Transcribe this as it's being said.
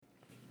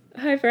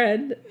Hi,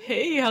 friend.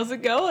 Hey, how's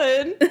it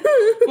going?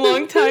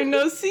 Long time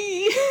no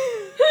see.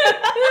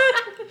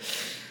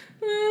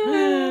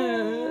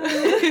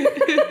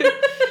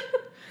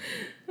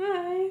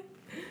 Hi.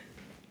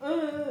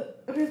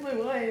 Where's my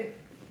wine?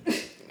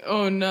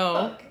 Oh no.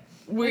 Fuck.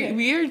 We Okay.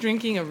 we are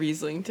drinking a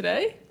Riesling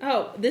today.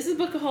 Oh, this is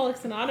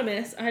Bookaholics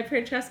Anonymous. Hi,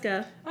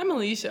 Francesca. I'm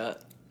Alicia.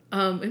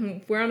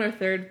 And we're on our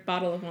third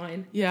bottle of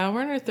wine. Yeah,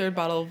 we're on our third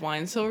bottle of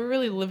wine, so we're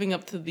really living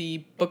up to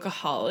the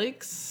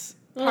Bookaholics.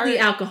 Well, the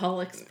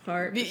alcoholics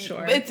part, for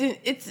sure.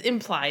 It's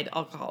implied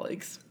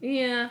alcoholics.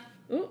 Yeah.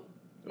 Ooh.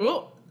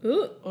 Oh,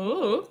 Ooh.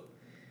 oh.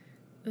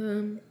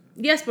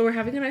 Yes, but we're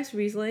having a nice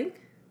Riesling.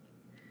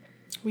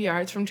 We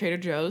are. It's from Trader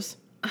Joe's.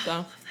 So. I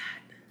love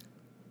that.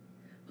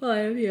 Oh, I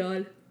am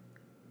yawn.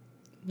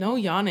 No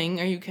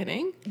yawning. Are you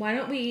kidding? Why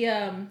don't we,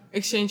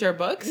 Exchange our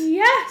books?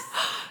 Yes!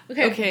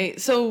 Okay,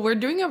 so we're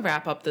doing a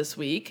wrap-up this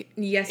week.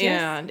 Yes.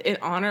 And in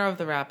honor of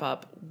the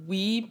wrap-up,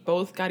 we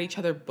both got each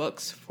other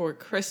books for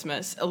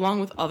Christmas, along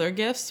with other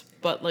gifts,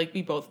 but,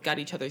 we both got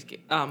each other's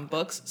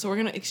books, so we're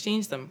going to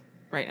exchange them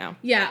right now.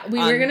 Yeah, we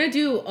were going to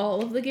do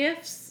all of the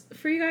gifts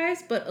for you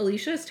guys, but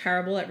Alicia is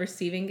terrible at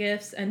receiving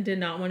gifts and did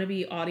not want to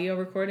be audio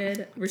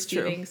recorded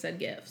receiving said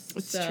gifts.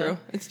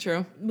 It's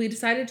true. We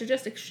decided to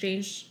just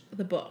exchange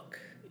the book.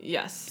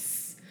 Yes.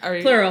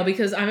 Plural,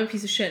 because I'm a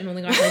piece of shit and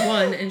only got her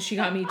one, and she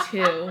got me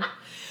two.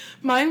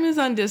 Mine was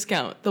on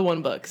discount, the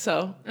one book,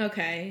 so.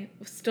 Okay.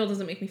 Still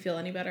doesn't make me feel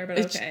any better, but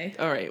okay.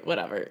 All right,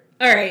 whatever.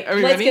 All right, Are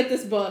we let's ready? get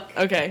this book.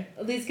 Okay.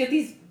 Let's get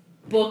these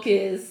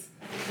bookies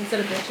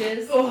instead of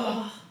bitches.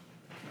 Oh.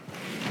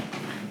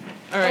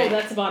 All right. Oh,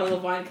 that's a bottle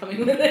of wine coming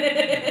with it.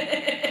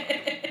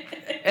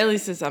 At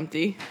least it's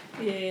empty.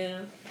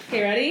 Yeah.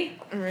 Okay, ready?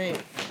 All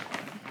right.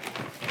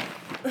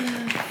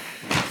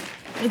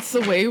 It's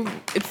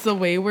the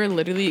way we're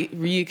literally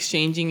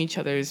re-exchanging each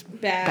other's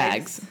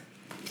bags.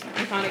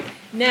 Iconic.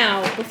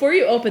 Now, before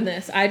you open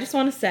this, I just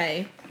want to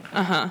say,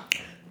 Uh-huh.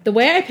 the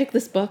way I picked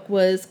this book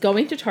was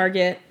going to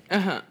Target,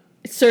 Uh-huh.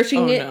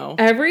 searching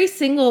every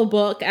single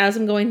book as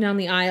I'm going down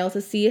the aisle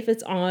to see if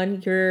it's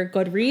on your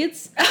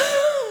Goodreads.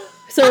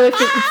 So if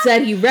it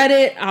said you read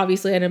it,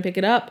 obviously I didn't pick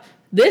it up.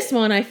 This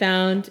one I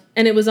found,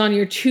 and it was on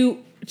your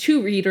to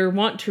read or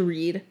want to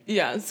read.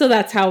 Yes. So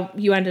that's how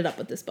you ended up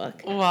with this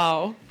book.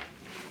 Wow.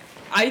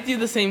 I do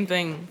the same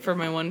thing for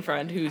my one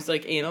friend who's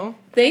anal.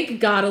 Thank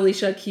God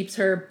Alicia keeps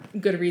her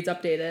Goodreads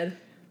updated.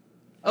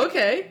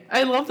 Okay.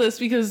 I love this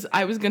because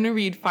I was going to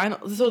read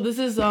So this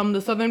is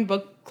the Southern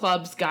Book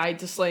Club's Guide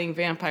to Slaying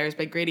Vampires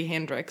by Grady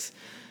Hendrix.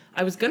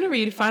 I was going to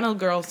read Final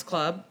Girls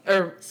Club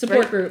or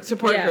Support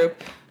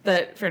group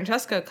that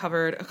Francesca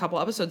covered a couple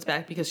episodes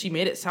back because she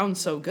made it sound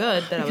so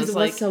good that I was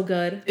like, it was so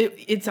good.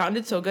 It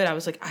sounded so good. I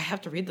was like, I have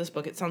to read this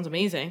book. It sounds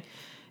amazing.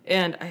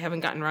 And I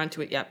haven't gotten around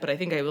to it yet, but I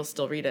think I will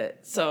still read it.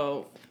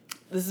 So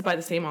this is by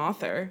the same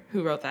author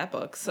who wrote that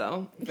book.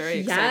 So very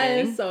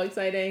exciting. Yes, so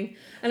exciting.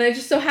 And it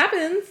just so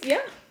happens,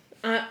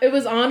 it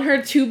was on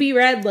her to be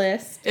read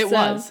list. It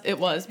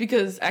was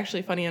because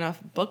actually, funny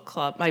enough,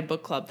 my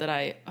book club that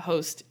I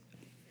host,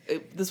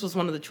 this was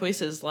one of the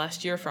choices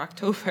last year for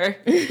October.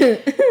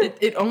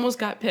 it almost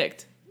got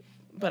picked,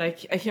 but I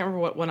can't remember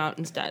what went out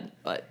instead.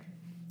 But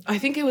I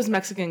think it was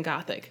Mexican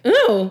Gothic.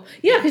 Oh,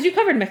 yeah, because you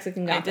covered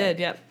Mexican Gothic. I did,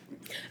 yep.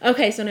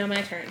 Okay, so now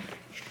my turn.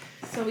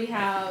 So we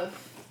have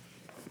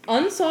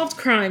Unsolved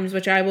Crimes,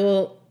 which I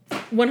will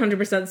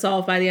 100%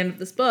 solve by the end of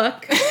this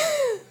book,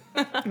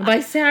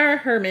 by Sarah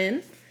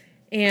Herman,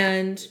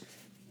 and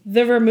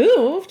The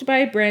Removed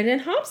by Brandon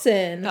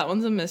Hobson. That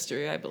one's a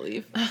mystery, I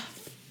believe.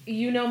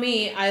 You know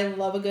me, I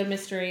love a good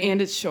mystery.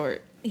 And it's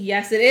short.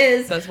 Yes, it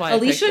is. That's why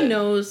Alicia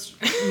knows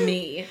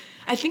me.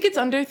 I think it's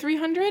under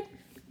 300.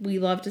 We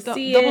love to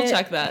see Double it.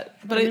 check that.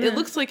 But it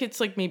looks like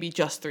it's maybe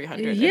just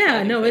 300.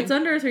 Yeah, no, it's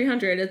under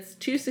 300. It's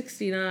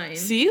 269.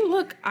 See,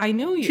 look, I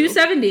know you.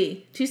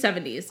 270.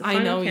 270 is the final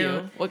I know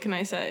count. you. What can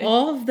I say?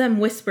 All of them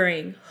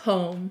whispering,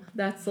 home.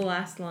 That's the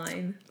last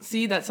line.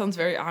 See, that sounds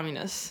very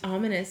ominous.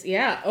 Ominous,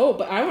 yeah. Oh,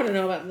 but I want to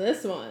know about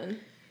this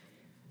one.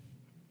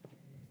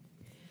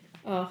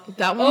 Oh,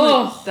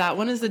 that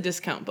one is the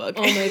discount book.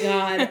 Oh my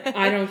God.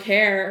 I don't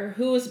care.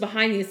 Who was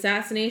behind the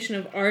assassination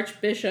of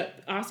Archbishop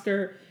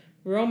Oscar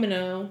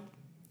Romanov?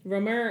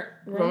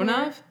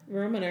 Romanov?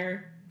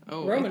 Romaner.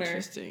 Oh, Romaner.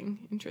 Interesting.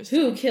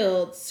 Who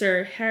killed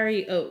Sir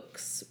Harry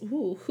Oakes?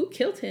 Ooh, who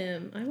killed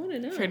him? I want to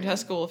know.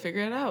 Francesca will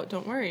figure it out.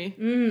 Don't worry.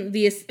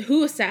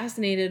 Who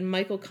assassinated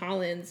Michael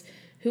Collins?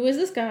 Who is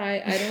this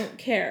guy? I don't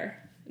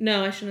care.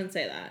 No, I shouldn't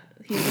say that.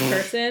 He's a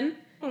person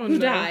who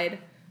died.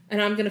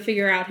 And I'm going to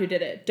figure out who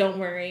did it. Don't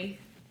worry.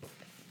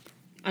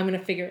 I'm going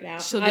to figure it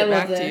out. She'll get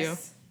back to you.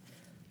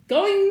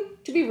 Going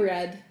to be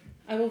read.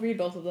 I will read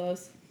both of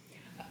those.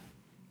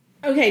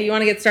 Okay, you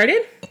want to get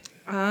started?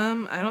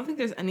 I don't think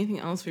there's anything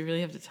else we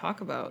really have to talk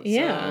about.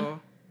 Yeah. So.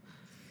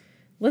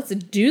 Let's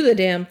do the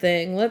damn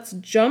thing. Let's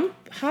jump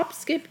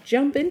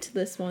into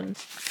this one.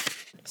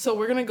 So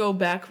we're going to go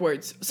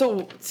backwards.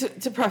 So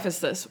to preface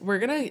this, we're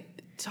going to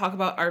talk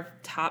about our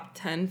top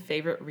 10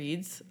 favorite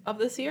reads of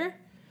this year.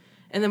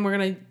 And then we're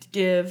going to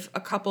give a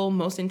couple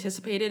most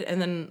anticipated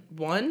and then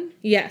one.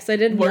 Yes, I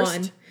did Worst.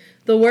 one.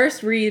 The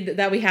worst read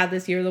that we had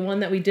this year, the one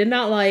that we did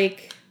not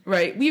like.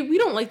 Right. We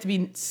don't like to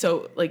be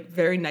so, like,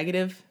 very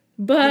negative.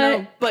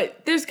 But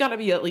but there's got to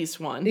be at least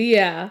one.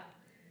 Yeah.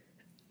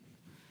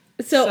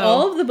 So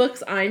all of the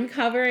books I'm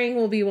covering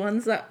will be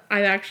ones that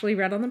I've actually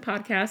read on the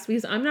podcast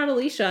because I'm not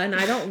Alicia and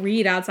I don't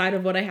read outside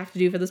of what I have to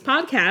do for this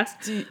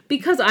podcast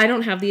because I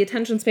don't have the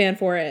attention span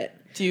for it.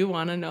 Do you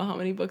want to know how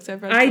many books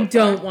I've read I so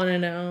don't want to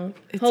know.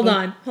 Hold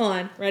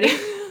on. Ready?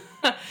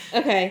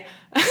 Okay.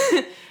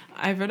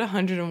 I've read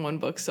 101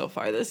 books so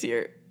far this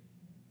year.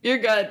 You're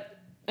good.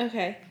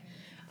 Okay.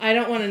 I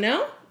don't want to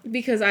know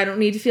because I don't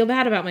need to feel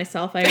bad about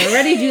myself. I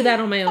already do that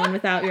on my own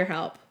without your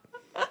help.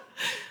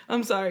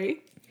 I'm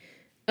sorry.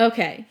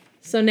 Okay.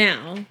 So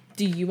now,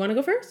 do you want to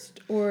go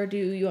first or do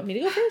you want me to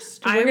go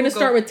first? I We're going to will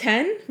start with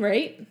 10,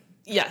 right?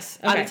 Yes,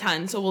 out of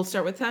 10. So we'll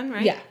start with 10,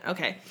 right? Yeah.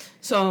 Okay.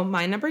 So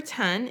my number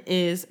 10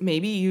 is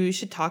Maybe You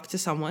Should Talk to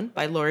Someone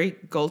by Lori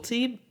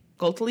Gottlieb.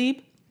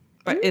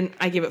 And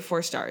I gave it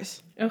 4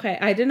 stars. Okay.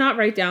 I did not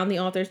write down the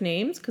author's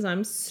names because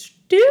I'm stupid.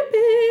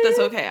 That's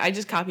okay. I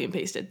just copy and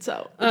pasted,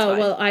 so it's fine.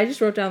 Well, I just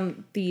wrote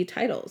down the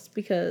titles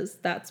because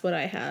that's what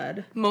I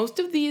had. Most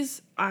of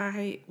these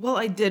I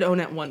did own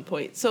at one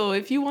point. So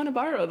if you want to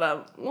borrow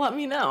them, let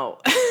me know.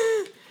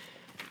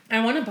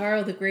 I want to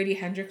borrow the Grady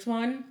Hendrix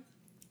one.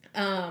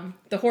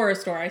 The horror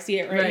store. I see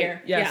it right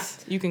here.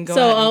 Yes. Yeah. You can go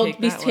so ahead and I'll take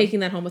be that taking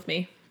that home with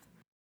me.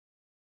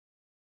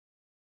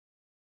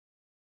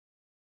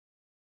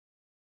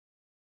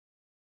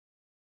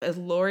 As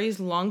Lori's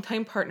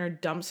longtime partner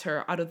dumps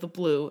her out of the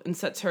blue and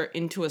sets her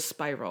into a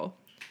spiral.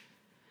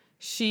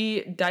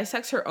 She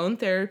dissects her own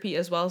therapy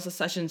as well as the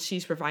sessions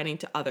she's providing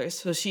to others.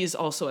 So she is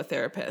also a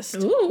therapist.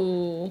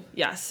 Ooh.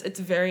 Yes,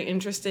 it's very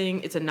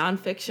interesting. It's a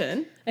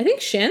nonfiction. I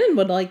think Shannon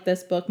would like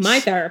this book.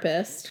 My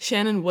therapist.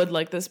 Shannon would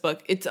like this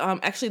book. It's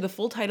actually the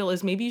full title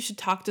is Maybe You Should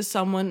Talk to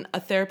Someone, a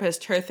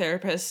Therapist, Her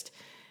Therapist,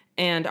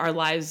 and Our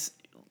Lives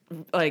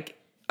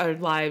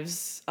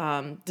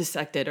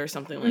dissected or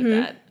something like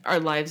that. Our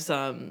lives,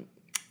 something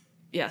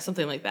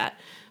like that.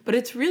 But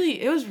it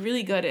was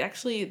really good.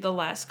 Actually, the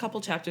last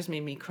couple chapters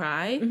made me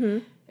cry. Mm-hmm.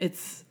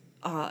 It's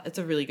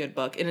a really good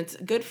book, and it's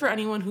good for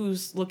anyone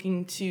who's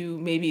looking to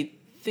maybe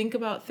think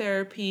about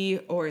therapy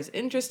or is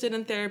interested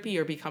in therapy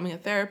or becoming a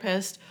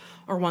therapist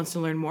or wants to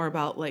learn more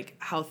about like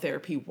how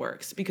therapy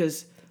works,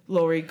 because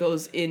Lori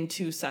goes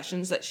into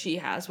sessions that she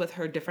has with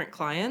her different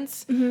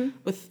clients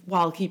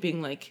while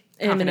keeping like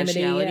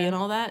confidentiality and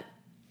all that.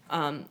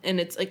 And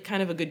it's like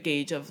kind of a good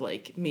gauge of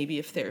like maybe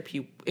if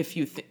therapy,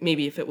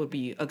 maybe if it would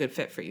be a good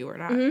fit for you or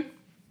not. Mm-hmm.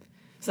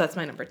 So that's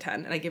my number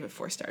 10, and I give it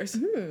 4 stars.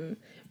 Mm-hmm.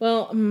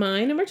 Well,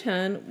 my number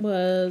 10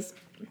 was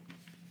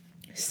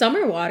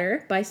Summer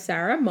Water by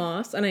Sarah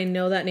Moss, and I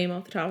know that name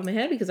off the top of my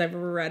head because I've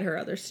read her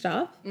other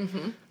stuff.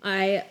 Mm-hmm.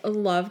 I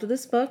loved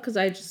this book because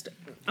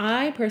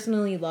I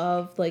personally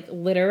love like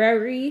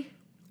literary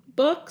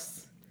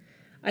books.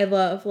 I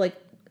love like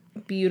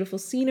beautiful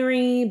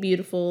scenery,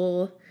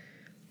 beautiful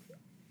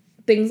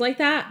things like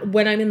that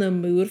when I'm in the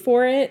mood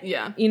for it.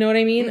 Yeah. You know what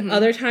I mean? Mm-hmm.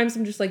 Other times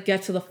I'm just like,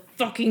 get to the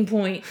fucking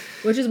point,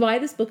 which is why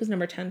this book is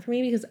number 10 for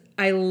me, because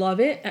I love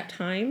it at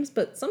times,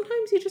 but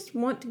sometimes you just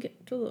want to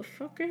get to the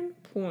fucking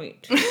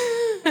point.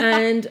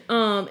 And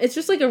it's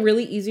just like a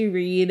really easy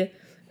read.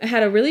 It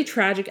had a really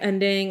tragic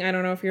ending. I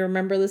don't know if you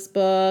remember this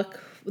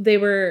book.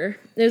 It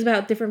was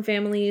about different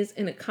families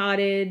in a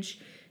cottage,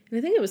 and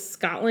I think it was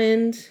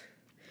Scotland,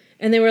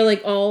 and they were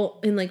like all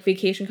in like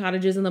vacation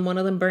cottages, and then one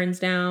of them burns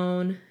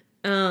down.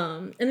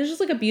 And it's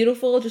just like a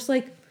beautiful, just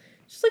like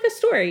a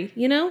story,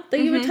 you know, that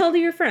you would tell to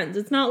your friends.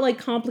 It's not like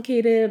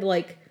complicated,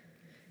 like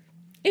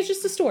it's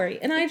just a story,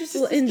 and I just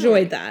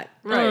enjoyed that.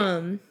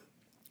 Right.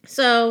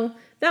 So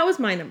that was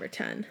my number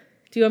 10.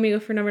 Do you want me to go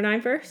for number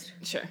 9 first?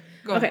 Sure.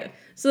 Go ahead. Okay.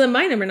 So then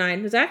my number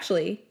 9 was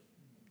actually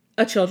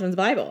a children's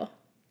Bible.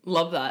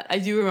 Love that. I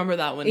do remember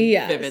that one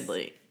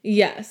vividly.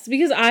 Yes,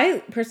 because I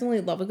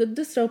personally love a good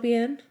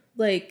dystopian.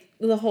 Like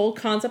the whole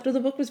concept of the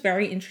book was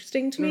very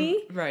interesting to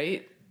me.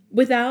 Right.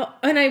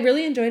 And I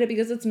really enjoyed it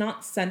because it's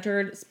not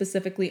centered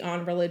specifically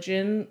on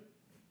religion,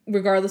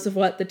 regardless of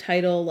what the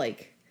title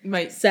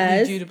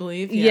says. Lead you to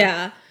believe.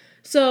 Yeah.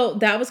 So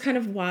that was kind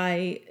of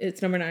why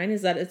it's number 9,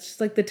 is that it's just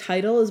like the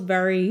title is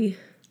very,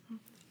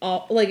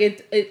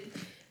 it's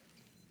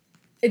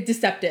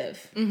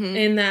deceptive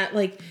in that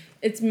like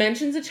it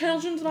mentions a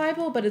children's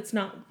Bible, but it's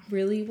not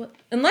really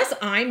unless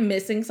I'm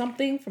missing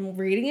something from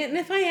reading it, and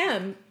if I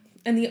am,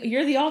 and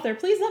you're the author,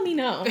 please let me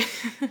know.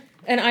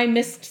 And I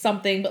missed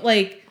something, but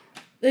like.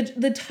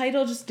 The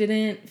title just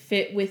didn't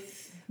fit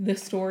with the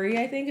story,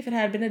 I think. If it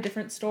had been a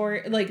different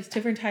story, like a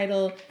different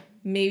title,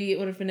 maybe it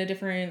would have been a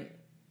different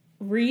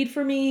read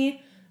for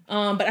me.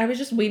 But I was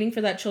just waiting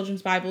for that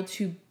children's Bible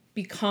to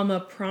become a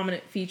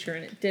prominent feature,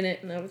 and it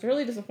didn't, and I was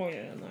really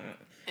disappointed in that.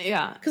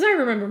 Yeah. Because I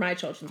remember my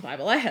children's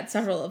Bible. I had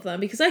several of them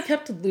because I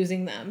kept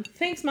losing them.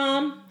 Thanks,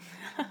 Mom.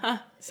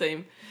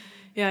 Same.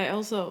 Yeah, I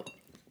also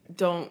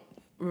don't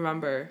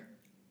remember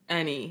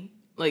any,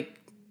 like,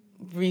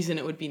 reason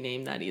it would be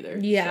named that either.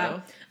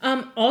 Yeah.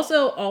 So.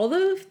 Also, all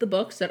of the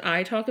books that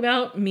I talk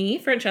about, me,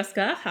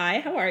 Francesca, hi,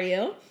 how are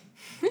you?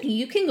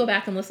 You can go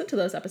back and listen to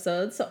those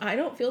episodes, so I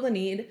don't feel the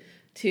need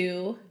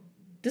to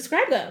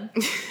describe them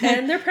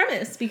and their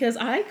premise, because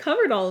I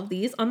covered all of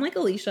these, unlike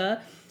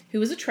Alicia,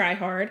 who is a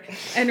tryhard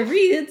and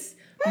reads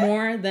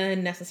more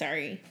than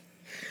necessary.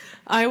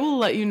 I will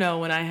let you know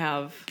when I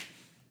have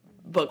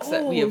books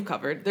that we have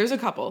covered. There's a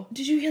couple.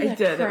 Did you hear that I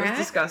did. crack? It was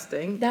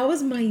disgusting. That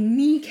was my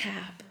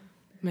kneecap.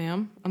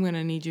 Ma'am, I'm going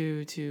to need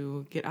you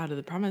to get out of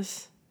the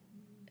premise.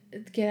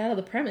 Get out of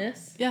the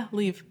premise? Yeah,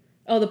 leave.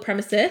 Oh, the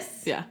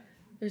premises? Yeah.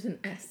 There's an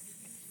S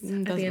at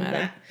Doesn't the end matter.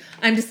 of that.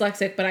 I'm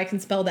dyslexic, but I can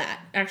spell that.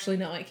 Actually,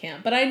 no, I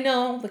can't. But I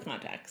know the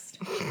context.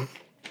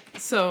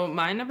 So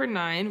my number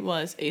 9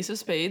 was Ace of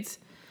Spades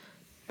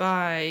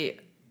by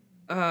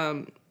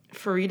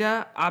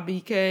Farida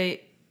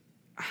Abike.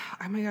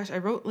 Oh my gosh, I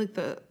wrote like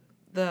the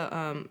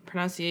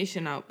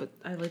pronunciation out, but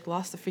I like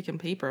lost the freaking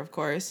paper, of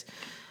course.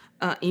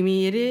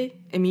 Emire,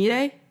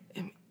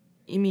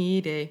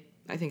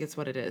 I think it's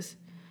what it is.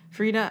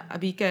 Farida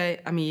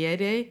Abike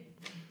Amire,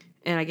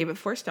 and I gave it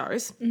 4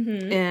 stars.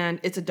 Mm-hmm. And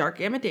it's a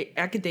dark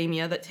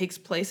academia that takes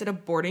place at a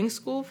boarding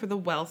school for the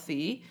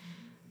wealthy,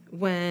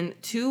 when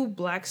 2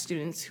 black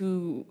students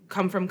who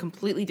come from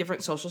completely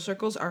different social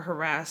circles are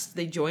harassed.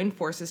 They join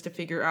forces to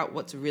figure out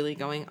what's really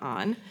going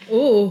on.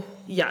 Ooh.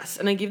 Yes,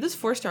 and I gave this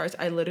 4 stars.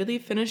 I literally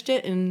finished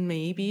it in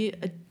maybe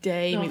a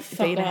day, maybe a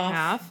day and a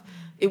half.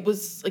 It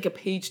was like a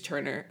page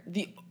turner.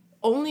 The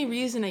only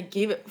reason I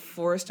gave it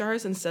 4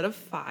 stars instead of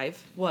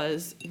 5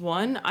 was,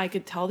 1, I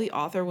could tell the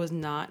author was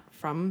not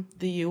from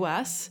the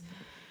U.S.,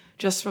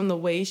 just from the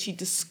way she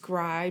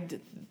described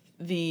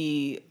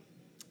the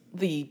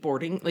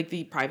boarding, like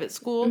the private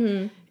school,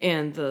 mm-hmm.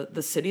 and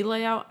the city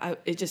layout.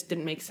 It just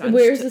didn't make sense.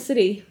 Where's the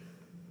city?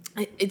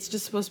 It's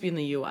just supposed to be in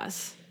the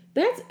U.S.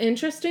 That's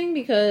interesting,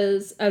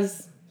 because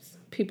as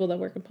people that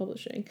work in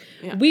publishing,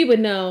 yeah. we would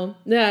know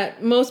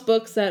that most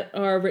books that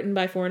are written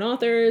by foreign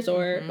authors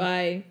or mm-hmm.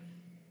 by,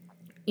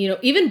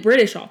 even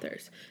British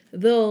authors,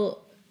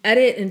 they'll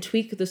edit and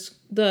tweak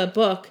the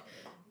book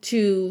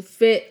to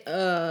fit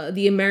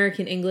the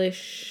American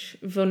English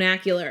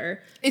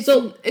vernacular.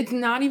 It's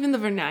not even the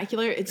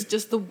vernacular. It's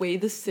just the way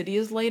the city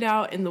is laid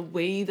out and the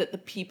way that the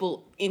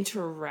people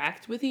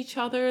interact with each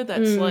other.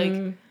 That's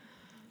like,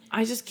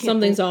 I just can't.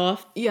 Something's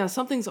off. Yeah,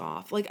 something's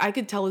off. Like, I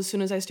could tell as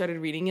soon as I started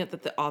reading it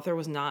that the author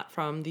was not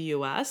from the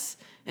U.S.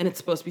 and it's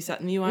supposed to be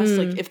set in the U.S.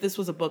 Like, if this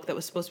was a book that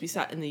was supposed to be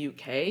set in the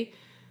U.K.,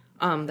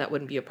 that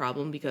wouldn't be a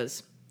problem,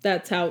 because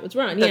that's how it's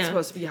run. That's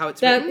supposed to be how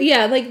it's written.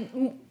 Yeah, like.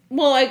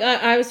 Well,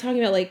 I was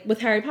talking about, like, with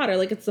Harry Potter,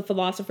 like, it's the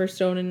Philosopher's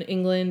Stone in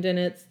England and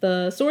it's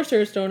the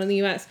Sorcerer's Stone in the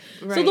U.S.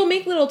 Right. So they'll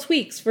make little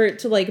tweaks for it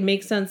to, like,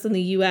 make sense in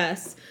the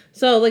U.S.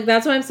 So, like,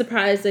 that's why I'm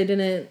surprised they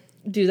didn't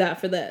do that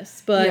for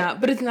this. But yeah,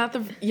 but it's not the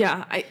But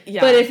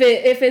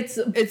if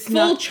it's full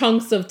not,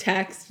 chunks of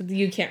text,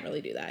 you can't really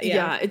do that.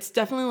 Yeah, it's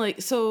definitely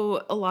like,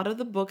 so a lot of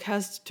the book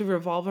has to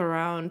revolve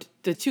around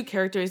the 2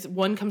 characters.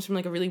 One comes from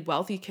like a really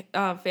wealthy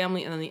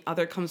family, and then the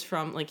other comes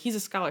from, like, he's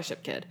a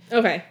scholarship kid.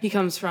 Okay. He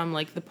comes from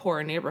like the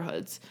poorer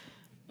neighborhoods,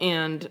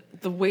 and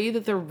the way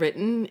that they're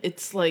written,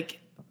 it's like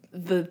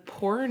the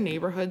poorer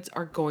neighborhoods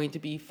are going to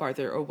be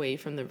farther away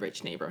from the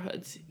rich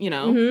neighborhoods.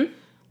 Mm-hmm.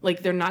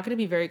 Like, they're not going to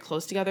be very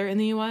close together in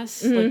the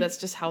U.S. Mm-hmm. Like, that's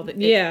just how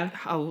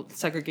how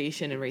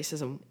segregation and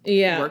racism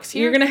works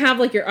here. You're going to have,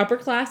 like, your upper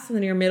class, and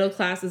then your middle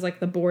class is,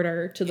 like, the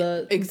border to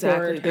the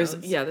exactly. There's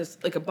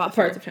like a buffer.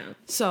 Parts of town.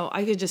 So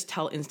I could just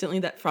tell instantly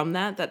that from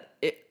that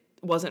it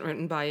wasn't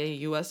written by a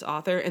U.S.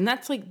 author. And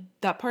that's, like,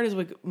 that part is,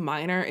 like,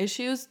 minor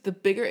issues. The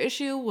bigger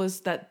issue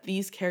was that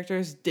these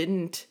characters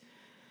didn't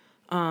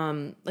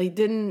pull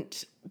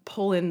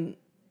in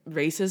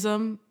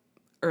racism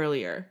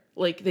earlier.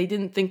 Like, they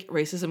didn't think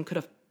racism could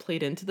have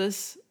played into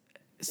this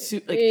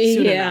soon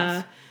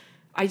enough.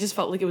 I just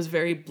felt like it was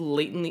very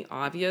blatantly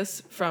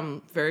obvious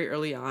from very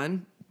early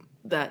on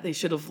that they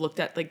should have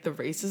looked at, like, the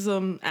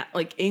racism at,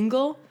 like,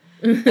 angle.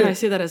 And I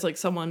say that as, like,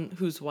 someone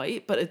who's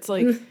white, but it's,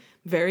 like,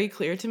 very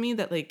clear to me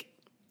that, like,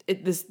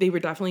 they were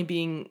definitely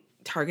being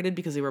targeted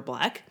because they were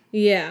black.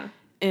 Yeah.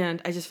 And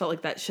I just felt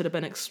like that should have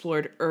been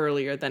explored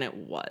earlier than it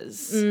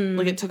was.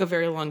 Like, it took a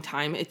very long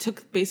time. It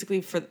took basically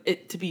for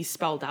it to be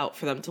spelled out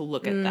for them to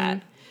look at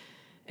that.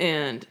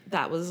 And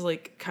that was,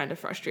 like, kind of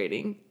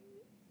frustrating.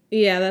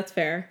 Yeah, that's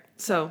fair.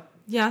 So,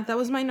 yeah, that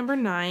was my number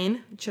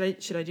 9.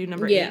 Should I do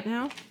number 8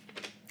 now?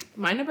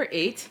 My number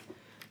 8,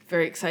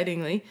 very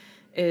excitingly,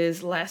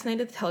 is Last Night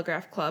at the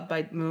Telegraph Club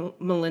by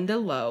Melinda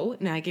Lowe.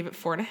 And I gave it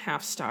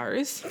 4.5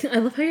 stars. I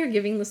love how you're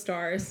giving the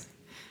stars.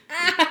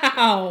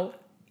 Ow!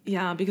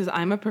 Yeah, because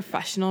I'm a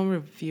professional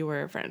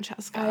reviewer,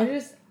 Francesca. I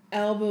just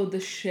elbowed the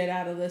shit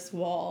out of this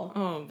wall.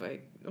 Oh,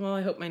 well,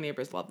 I hope my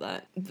neighbors love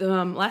that.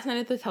 The Last Night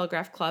at the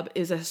Telegraph Club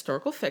is a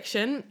historical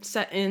fiction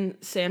set in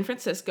San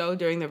Francisco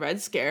during the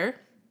Red Scare.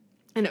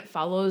 And it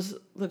follows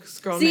this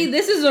girl. See,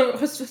 this is a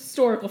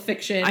historical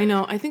fiction. I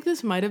know. I think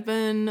this might have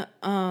been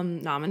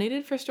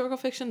nominated for historical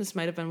fiction. This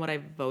might have been what I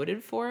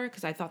voted for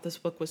because I thought this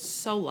book was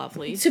so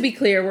lovely. To be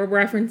clear, we're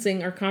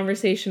referencing our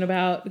conversation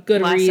about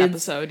Goodreads. Last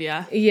episode,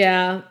 yeah.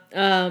 Yeah.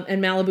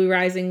 And Malibu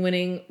Rising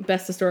winning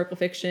Best Historical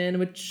Fiction,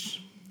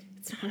 which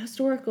it's not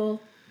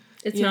historical.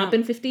 It's not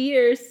been 50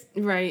 years.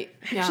 Right.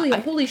 Actually,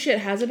 holy shit,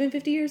 has it been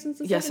 50 years since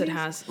the 70s? Yes, it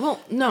has.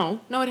 Well,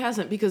 no, it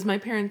hasn't because my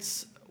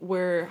parents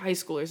were high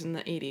schoolers in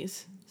the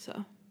 80s,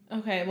 so.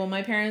 Okay, well,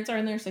 my parents are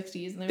in their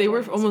 60s. And they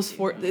were almost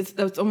 40.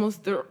 That's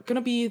almost, they're going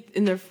to be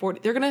in their 40.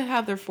 They're going to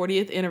have their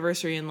 40th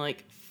anniversary in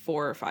like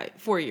 4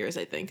 years,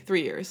 I think.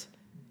 3 years.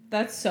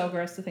 That's so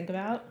gross to think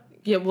about.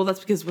 Yeah, well,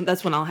 that's because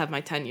that's when I'll have my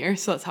 10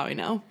 years, so that's how I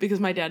know. Because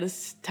my dad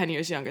is 30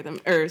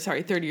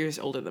 years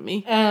older than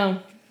me.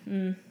 Oh.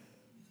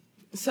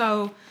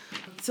 So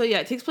yeah,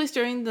 it takes place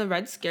during the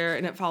Red Scare,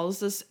 and it follows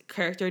this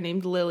character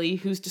named Lily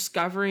who's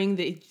discovering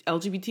the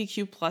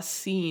LGBTQ plus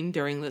scene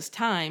during this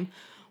time,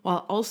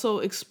 while also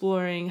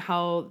exploring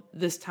how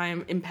this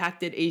time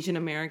impacted Asian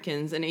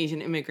Americans and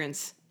Asian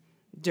immigrants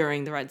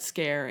during the Red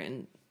Scare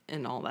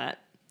and all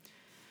that.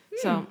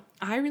 So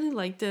I really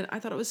liked it. I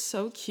thought it was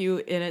so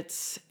cute, and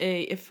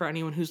if for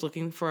anyone who's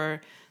looking for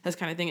this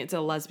kind of thing, it's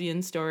a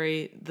lesbian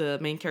story. The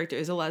main character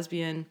is a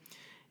lesbian,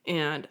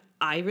 and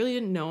I really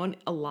didn't know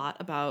a lot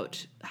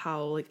about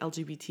how like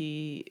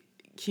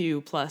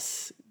LGBTQ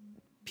plus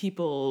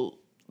people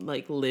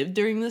like lived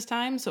during this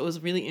time. So it was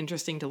really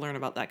interesting to learn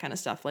about that kind of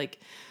stuff, like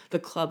the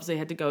clubs they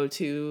had to go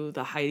to,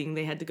 the hiding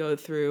they had to go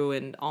through,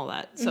 and all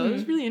that. So it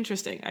was really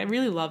interesting. I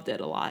really loved it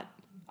a lot.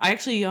 I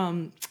actually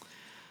I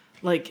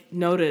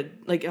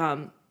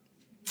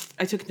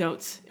took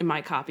notes in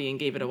my copy and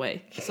gave it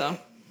away. So.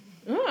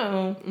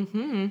 Oh.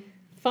 Mm-hmm.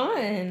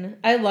 Fun.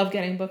 I love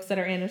getting books that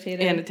are annotated.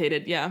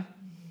 Annotated, yeah.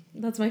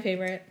 That's my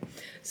favorite.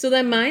 So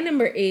then my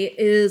number 8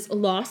 is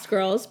Lost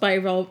Girls by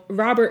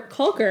Robert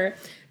Kolker.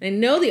 I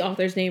know the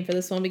author's name for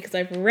this one because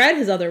I've read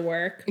his other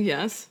work.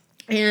 Yes.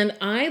 And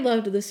I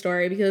loved this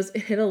story because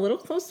it hit a little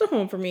close to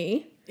home for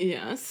me.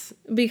 Yes.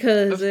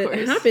 Because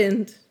it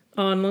happened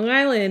on Long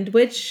Island,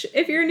 which,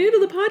 if you're new to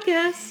the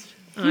podcast,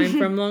 I'm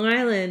from Long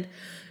Island.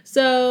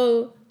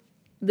 So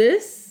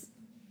this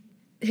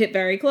hit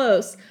very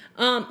close.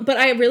 But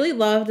I really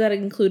loved that it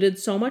included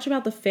so much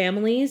about the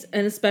families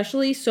and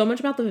especially so much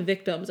about the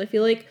victims. I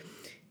feel like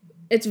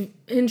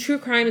in true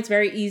crime, it's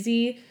very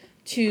easy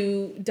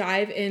to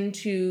dive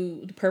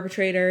into the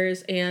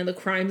perpetrators and the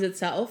crimes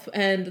itself,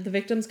 and the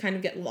victims kind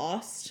of get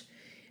lost.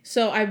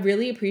 So I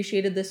really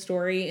appreciated this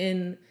story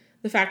in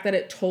the fact that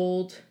it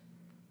told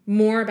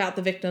more about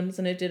the victims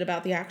than it did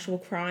about the actual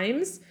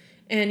crimes.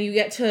 And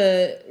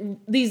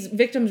these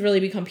victims really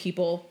become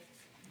people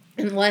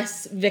and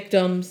less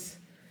victims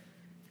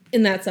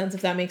in that sense,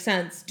 if that makes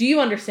sense. Do you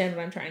understand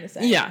what I'm trying to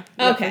say? Yeah.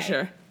 Okay. For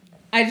sure.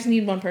 I just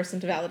need one person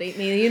to validate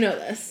me. You know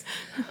this.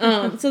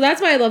 So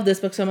that's why I love this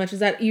book so much, is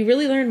that you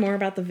really learn more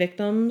about the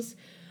victims.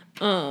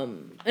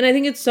 And I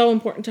think it's so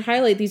important to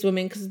highlight these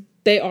women because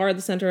they are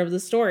the center of the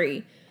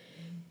story.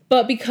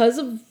 But because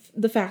of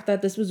the fact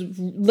that this was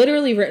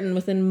literally written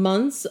within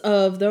months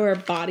of their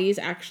bodies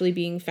actually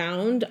being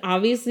found,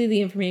 obviously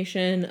the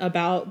information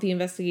about the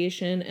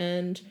investigation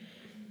and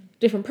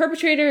different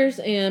perpetrators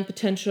and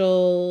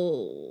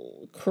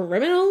potential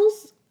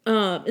criminals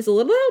is a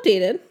little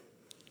outdated,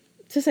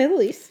 to say the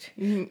least.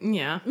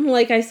 Yeah.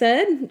 Like I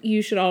said,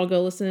 you should all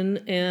go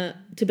listen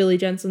to Billy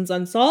Jensen's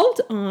Unsolved,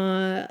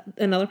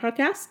 another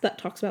podcast that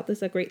talks about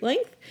this at great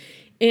length,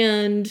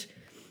 and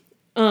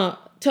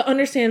to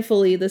understand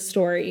fully this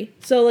story.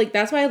 So, like,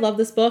 that's why I love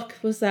this book,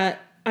 was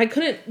that I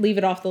couldn't leave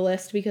it off the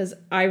list because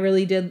I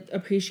really did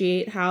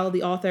appreciate how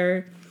the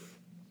author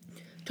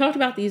talked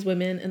about these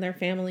women and their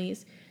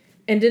families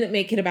and didn't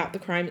make it about the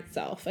crime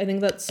itself. I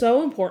think that's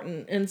so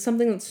important, and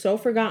something that's so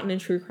forgotten in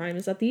true crime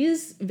is that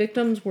these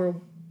victims were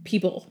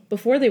people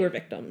before they were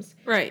victims.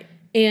 Right.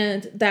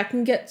 And that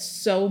can get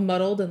so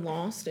muddled and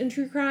lost in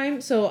true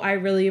crime. So I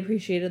really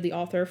appreciated the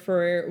author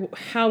for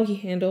how he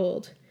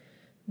handled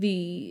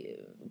the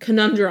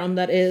conundrum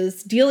that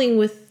is dealing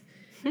with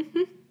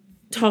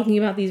talking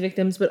about these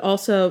victims, but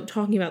also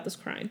talking about this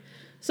crime.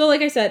 So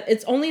like I said,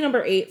 it's only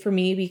number 8 for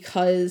me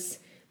because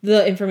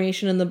the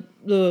information in the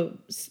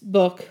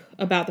book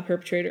about the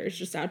perpetrator is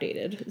just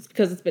outdated. It's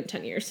because it's been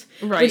 10 years.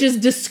 Right. Which is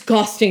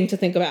disgusting to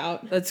think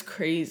about. That's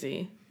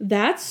crazy.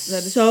 That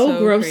is so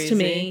gross crazy to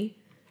me.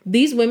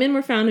 These women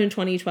were found in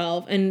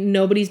 2012 and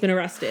nobody's been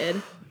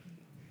arrested.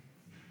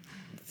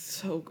 It's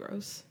so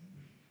gross.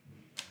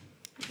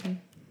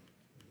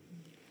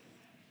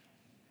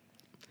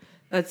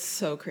 That's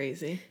so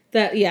crazy.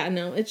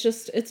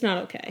 It's not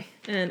okay.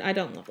 And I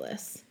don't love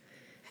this.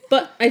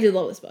 But I did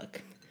love this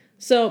book.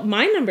 So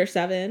my number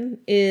 7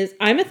 is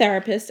I'm a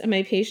therapist and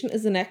my patient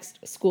is the next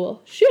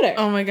school shooter.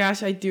 Oh my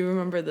gosh, I do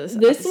remember this.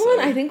 This episode. One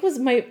I think was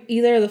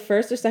either the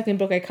first or second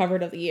book I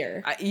covered of the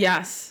year.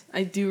 Yes,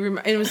 I do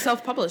remember. And it was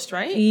self-published,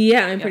 right?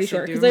 Yeah, I'm pretty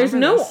sure. Because there's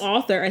no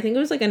author. I think it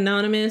was like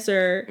anonymous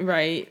or...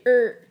 Right.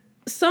 Or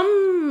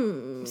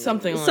something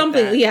like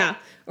that. Yeah,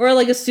 or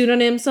like a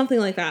pseudonym, something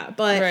like that.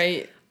 But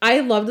Right.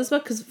 I love this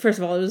book because, first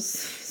of all, it was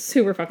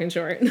super fucking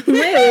short. It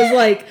was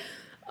like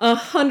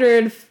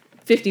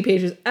 150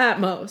 pages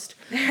at most.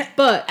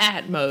 But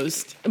At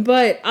most.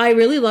 But I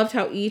really loved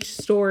how each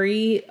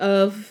story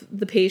of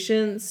the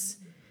patients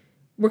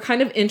were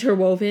kind of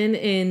interwoven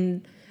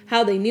in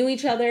how they knew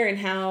each other and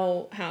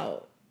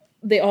how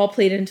they all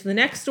played into the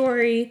next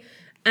story.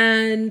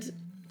 And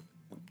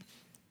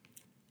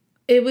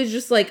it was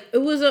just like, it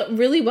was a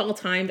really well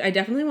timed. I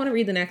definitely want to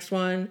read the next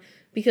one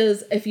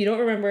because if you don't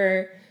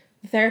remember,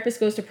 the therapist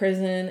goes to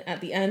prison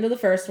at the end of the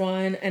first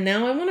one, and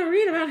now I want to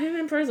read about him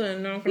in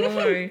prison. Not gonna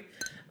lie.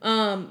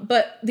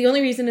 But the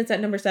only reason it's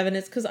at number 7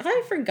 is because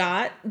I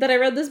forgot that I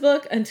read this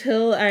book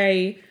until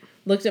I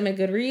looked at my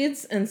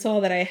Goodreads and saw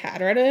that I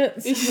had read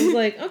it. So I was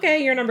like,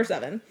 okay, you're number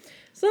 7.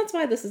 So that's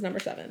why this is number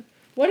 7.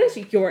 What is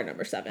your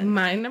number 7?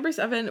 My number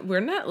 7,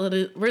 we're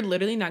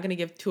literally not going to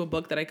give to a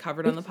book that I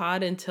covered on the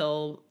pod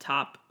until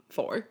top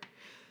 4.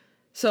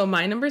 So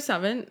my number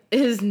 7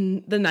 is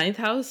The Ninth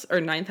House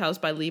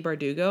by Leigh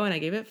Bardugo, and I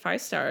gave it 5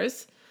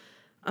 stars.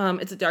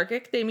 It's a dark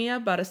academia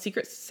about a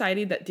secret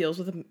society that deals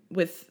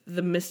with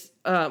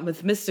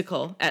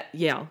mystical at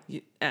Yale,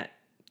 at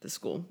the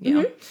school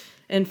Yale. Mm-hmm.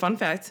 And fun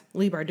fact,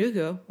 Leigh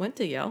Bardugo went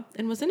to Yale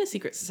and was in a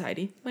secret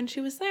society when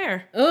she was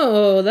there.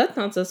 Oh, that's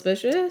not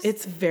suspicious.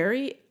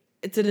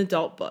 It's an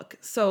adult book.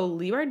 So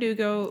Leigh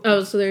Bardugo.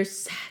 Oh, so there's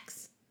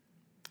sex.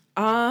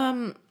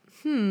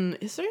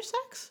 Is there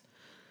sex?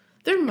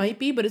 There might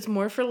be, but it's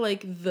more for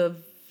like the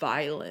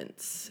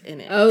violence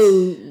in it.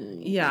 Oh.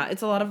 Yeah,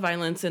 it's a lot of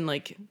violence and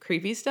like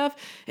creepy stuff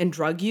and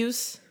drug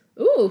use.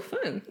 Ooh,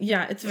 fun.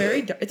 Yeah, it's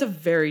a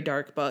very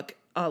dark book.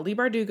 Leigh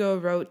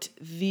Bardugo wrote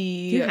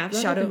the Do you have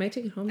that? Shadow. I might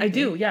take it home. I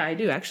do. Yeah, I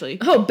do actually.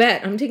 Oh,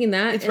 bet. I'm taking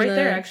that. It's right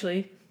there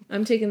actually.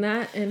 I'm taking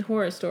that in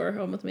Horror Store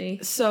home with me.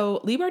 So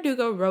Leigh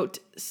Bardugo wrote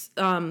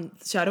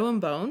Shadow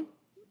and Bone,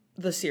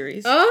 the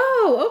series.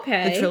 Oh,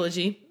 okay. The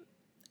trilogy.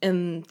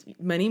 And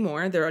many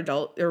more. They're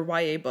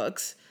YA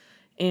books.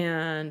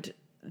 And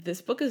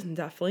this book is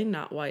definitely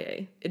not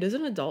YA. It is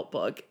an adult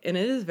book, and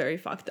it is very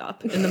fucked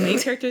up. And the main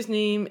character's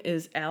name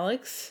is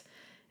Alex,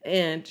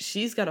 and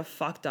she's got a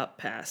fucked up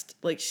past.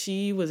 Like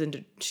she got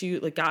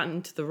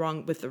into the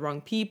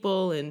wrong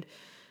people, and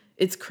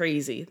it's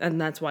crazy. And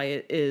that's why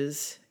it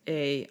is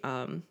a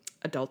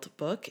adult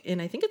book. And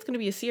I think it's going to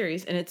be a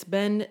series, and it's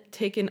been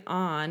taken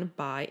on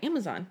by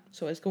Amazon,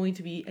 so it's going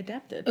to be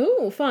adapted.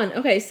 Oh, fun.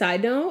 Okay,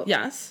 side note.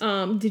 Yes.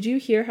 Did you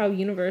hear how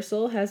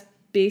Universal has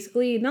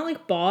basically not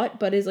like bought,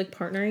 but is like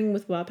partnering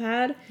with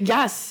Wattpad?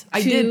 Yes,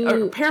 I did.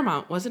 Or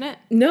Paramount, wasn't it?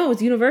 No,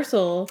 it's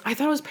Universal. I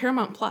thought it was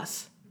Paramount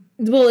Plus.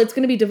 Well, it's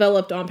going to be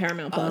developed on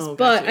Paramount Plus,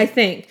 but gotcha.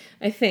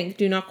 I think,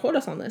 do not quote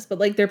us on this, but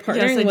like they're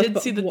partnering with... Yes, I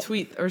did see the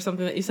tweet or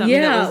something that you sent me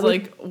that was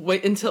like,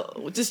 wait until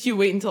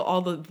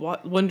all the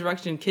One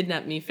Direction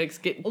Kidnap Me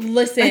fics get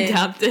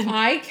adapted.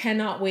 I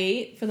cannot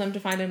wait for them to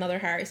find another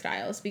Harry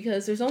Styles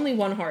because there's only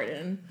one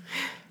Harden.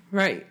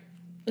 Right.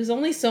 There's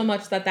only so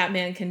much that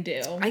man can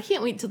do. I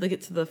can't wait till they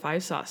get to the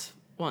 5 sauce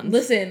ones.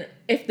 Listen,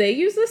 if they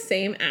use the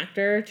same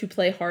actor to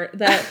play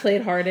that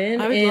played Harden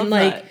in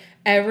like... that.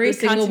 Every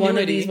single one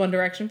of these One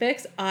Direction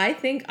fics, I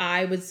think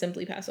I would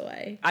simply pass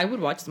away. I would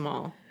watch them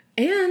all.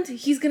 And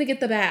he's going to get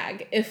the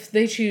bag if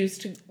they choose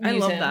to use him. I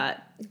love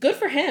that. Good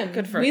for him.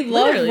 We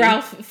love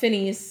Ralph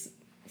Fiennes.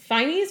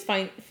 Fiennes?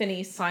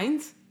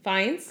 Fiennes?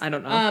 I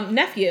don't know.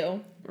 Nephew.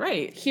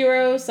 Right.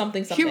 Hero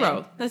something.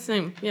 Hero. That's his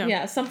name. Yeah.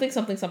 Yeah, something.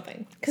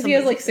 Because he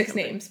has like 6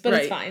 names, but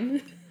right. It's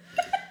fine.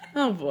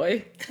 Oh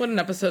boy. What an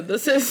episode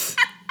this is.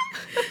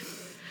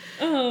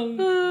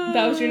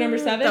 That was your number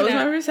 7? That was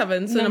my number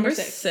 7. So number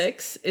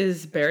 6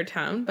 is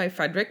Beartown by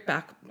Fredrik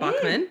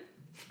Backman.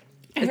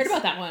 I heard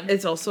about that one.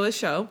 It's also a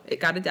show. It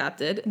got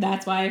adapted.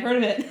 That's why I've heard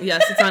of it.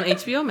 Yes, it's on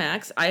HBO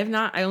Max. I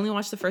only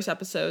watched the first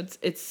episodes.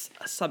 It's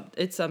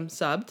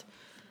subbed.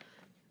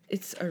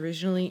 It's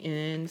originally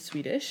in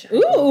Swedish.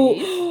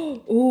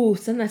 Ooh,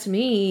 send that to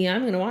me.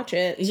 I'm gonna watch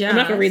it. Yeah, I'm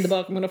not gonna read the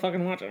book. I'm gonna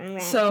fucking watch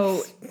it.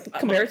 So,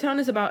 Beartown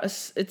is about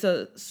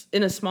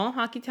in a small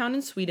hockey town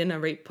in Sweden. A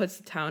rape puts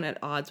the town at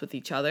odds with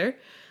each other.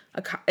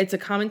 It's a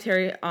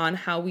commentary on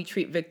how we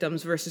treat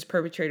victims versus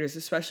perpetrators,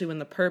 especially when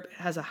the perp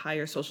has a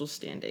higher social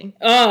standing.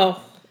 Oh,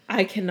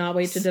 I cannot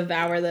wait to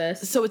devour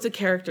this. So it's a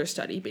character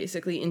study,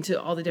 basically,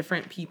 into all the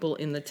different people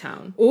in the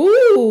town.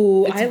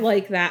 Ooh, I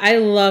like that. I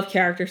love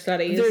character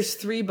studies. There's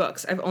 3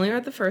 books. I've only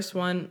read the first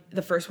one.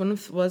 The first one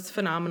was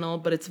phenomenal,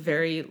 but it's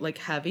very, like,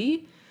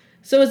 heavy.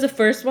 So is the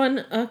first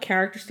one a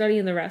character study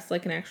and the rest,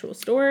 like, an actual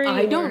story?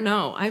 I don't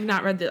know. I've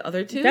not read the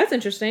other 2. That's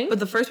interesting. But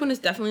the first one is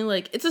definitely,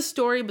 like, it's a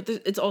story, but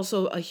it's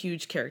also a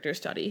huge character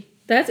study.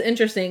 That's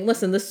interesting.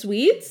 Listen, the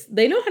Swedes,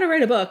 they know how to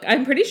write a book.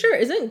 I'm pretty sure,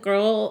 isn't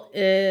Girl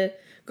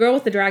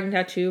with the Dragon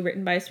Tattoo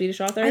written by a Swedish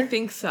author? I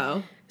think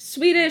so.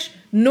 Swedish,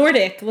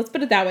 Nordic, let's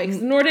put it that way,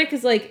 because Nordic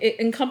is like, it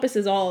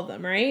encompasses all of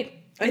them, right?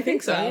 I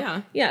think so,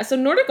 yeah. Yeah, so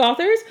Nordic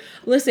authors,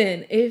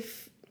 listen,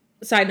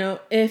 side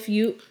note, if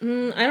you,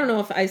 I don't know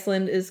if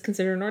Iceland is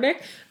considered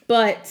Nordic,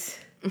 but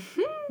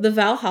The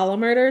Valhalla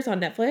Murders on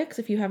Netflix,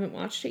 if you haven't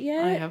watched it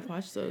yet. I have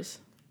watched those.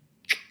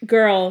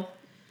 Girl,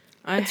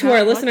 to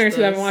our listeners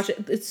who haven't watched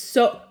it, it's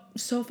so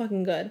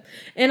fucking good.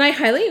 And I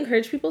highly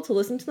encourage people to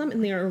listen to them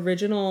in their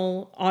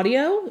original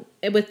audio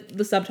with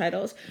the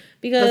subtitles.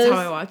 Because that's how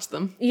I watch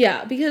them.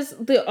 Yeah, because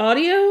the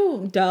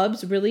audio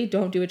dubs really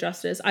don't do it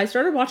justice. I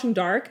started watching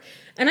Dark,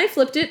 and I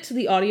flipped it to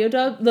the audio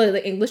dub,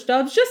 the English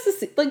dubs, just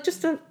to because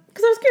I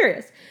was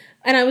curious.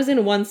 And I was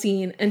in one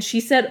scene, and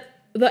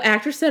the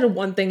actor said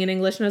one thing in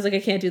English, and I was like, I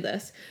can't do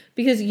this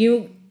because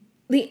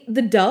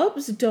the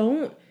dubs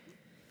don't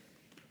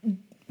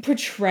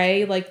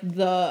portray like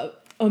the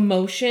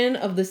emotion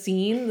of the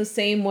scene the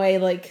same way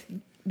like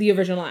the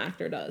original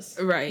actor does.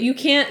 Right. You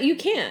can't.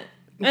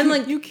 And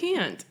like you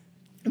can't.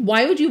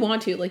 Why would you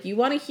want to? Like, you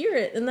want to hear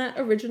it in that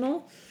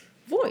original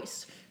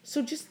voice.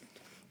 So just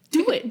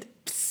do it.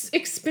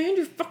 Expand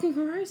your fucking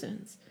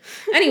horizons.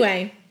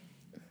 Anyway,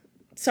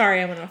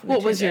 sorry I went off.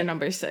 What was your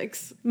number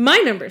 6? My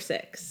number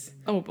 6.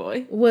 Oh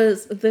boy.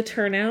 Was The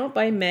Turnout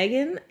by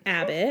Megan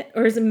Abbott.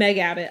 Or is it Meg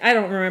Abbott? I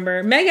don't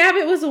remember. Meg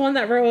Abbott was the one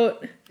that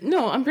wrote...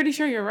 No, I'm pretty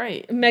sure you're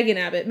right. Megan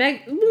Abbott.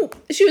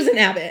 She was an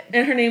Abbott.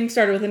 And her name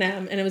started with an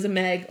M. And it was a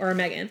Meg or a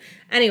Megan.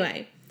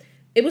 Anyway...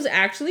 It was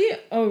actually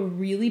a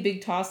really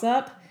big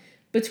toss-up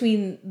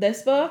between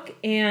this book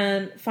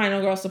and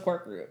Final Girl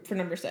Support Group for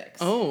number 6.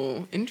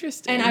 Oh,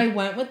 interesting. And I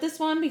went with this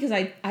one because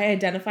I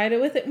identified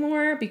it with it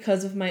more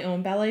because of my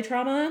own ballet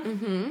trauma.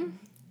 Mm-hmm.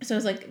 So I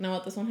was like,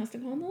 no, this one has to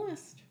go on the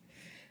list.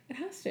 It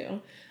has to.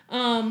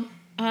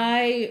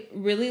 I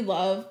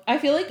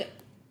feel like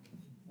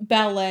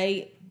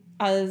ballet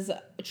as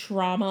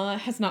trauma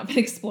has not been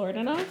explored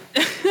enough.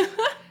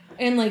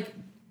 And like,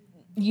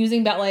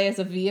 using ballet as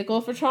a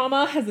vehicle for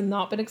trauma has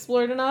not been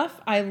explored enough.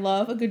 I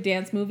love a good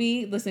dance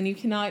movie. Listen, you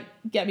cannot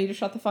get me to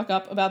shut the fuck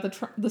up about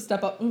the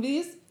Step Up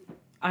movies.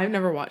 I've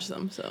never watched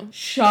them, so.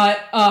 Shut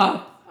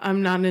up.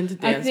 I'm not into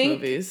dance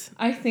movies.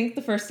 I think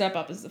the first Step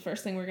Up is the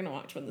first thing we're going to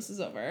watch when this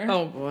is over.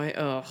 Oh boy,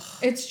 ugh.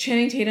 It's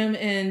Channing Tatum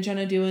and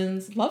Jenna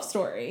Dewan's love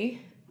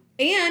story.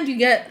 And you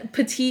get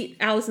petite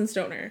Alison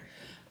Stoner.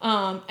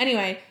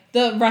 Anyway...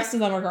 The rest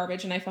of them are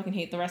garbage, and I fucking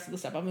hate the rest of the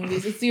Step Up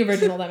movies. It's the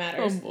original that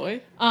matters. Oh,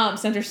 boy.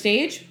 Center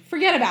Stage,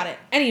 forget about it.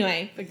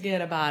 Anyway.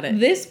 Forget about it.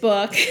 This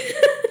book,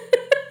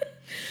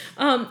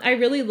 I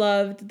really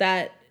loved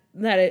that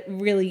it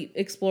really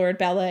explored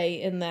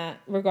ballet in that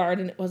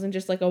regard, and it wasn't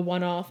just like a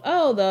one-off,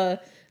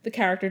 the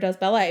character does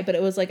ballet, but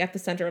it was like at the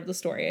center of the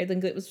story. I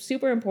think it was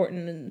super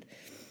important, and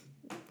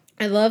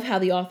I love how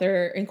the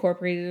author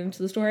incorporated it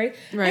into the story.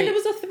 Right. And it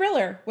was a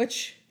thriller,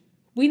 which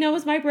we know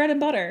is my bread and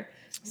butter.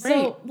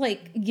 So,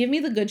 like, give me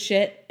the good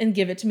shit and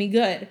give it to me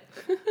good.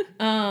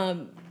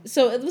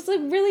 So it was like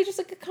really just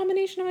like a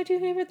combination of my two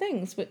favorite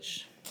things,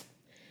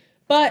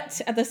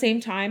 but at the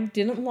same time,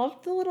 didn't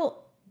love the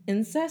little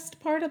incest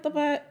part at the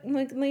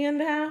like in the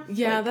end half.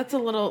 Yeah, like, that's a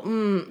little.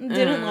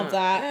 Didn't love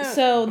that.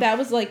 So that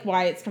was like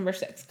why it's number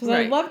 6 because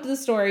I loved the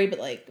story, but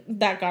like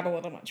that got a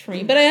little much for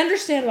me. But I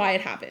understand why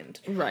it happened.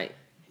 Right.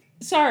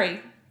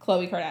 Sorry,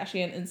 Khloe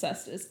Kardashian.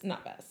 Incest is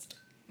not best.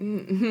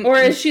 Or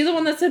is she the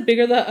one that said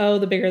bigger the O,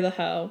 the bigger the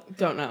hoe?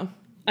 Don't know.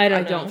 I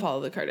don't know. I don't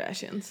follow the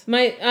Kardashians.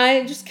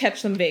 I just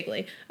catch them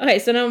vaguely. Okay,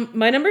 so now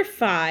my number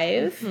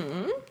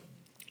 5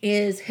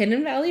 is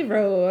Hidden Valley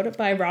Road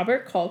by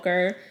Robert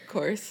Kolker. Of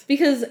course.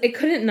 Because it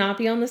couldn't not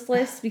be on this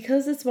list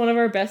because it's one of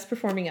our best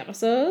performing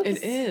episodes.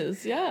 It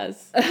is,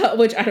 yes.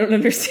 Which I don't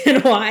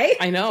understand why.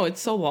 I know, it's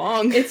so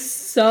long. It's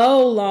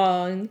so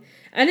long.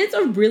 And it's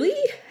a really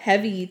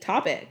heavy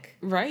topic.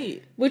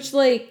 Right. Which,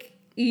 like,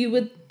 you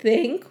would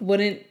think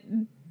wouldn't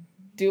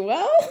do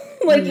well.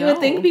 Like, you would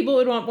think people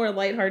would want more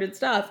lighthearted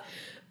stuff.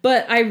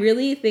 But I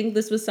really think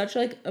this was such,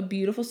 like, a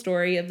beautiful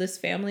story of this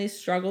family's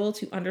struggle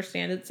to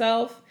understand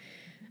itself.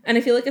 And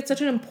I feel like it's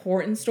such an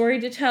important story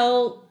to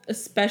tell,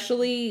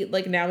 especially,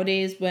 like,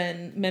 nowadays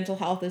when mental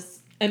health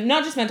is... And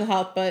not just mental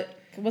health, but...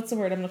 What's the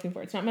word I'm looking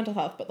for? It's not mental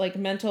health, but, like,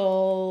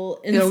 mental...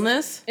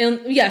 Illness?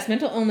 Yes,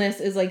 mental illness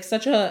is, like,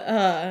 such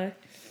a...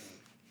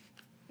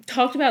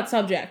 talked about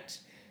subject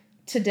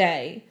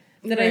today.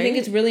 That I think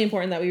it's really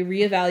important that we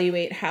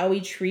reevaluate how we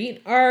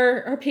treat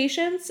our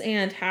patients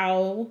and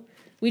how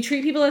we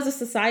treat people as a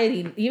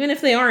society, even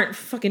if they aren't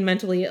fucking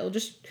mentally ill.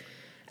 Just,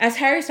 as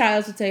Harry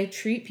Styles would say,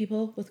 treat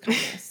people with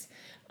kindness.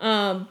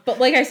 But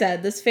like I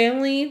said, this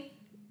family,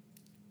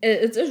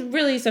 it's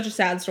really such a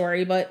sad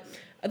story, but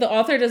the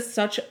author does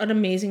such an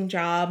amazing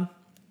job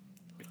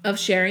of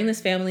sharing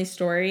this family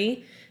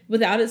story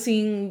without it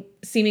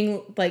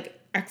seeming like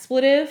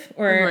expletive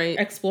or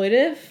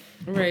exploitive.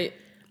 Right.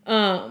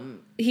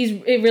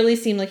 It really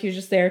seemed like he was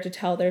just there to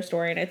tell their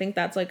story. And I think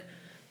that's like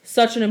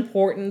such an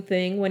important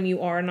thing when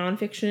you are a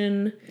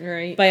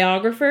nonfiction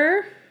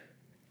biographer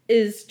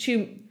is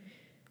to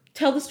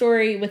tell the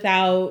story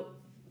without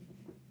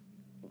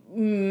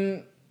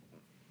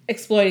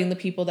exploiting the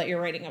people that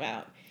you're writing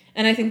about.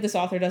 And I think this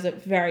author does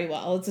it very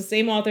well. It's the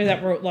same author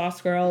that wrote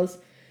Lost Girls,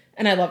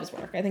 and I love his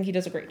work. I think he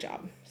does a great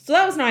job. So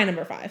that was my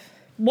number 5.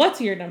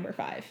 What's your number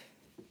 5?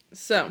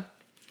 So,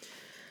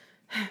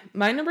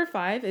 My number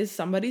 5 is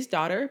Somebody's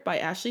Daughter by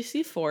Ashley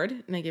C.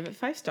 Ford, and I give it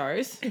 5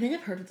 stars. I think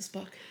I've heard of this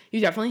book.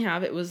 You definitely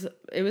have. It was a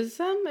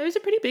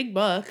pretty big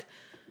book.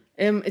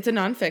 It's a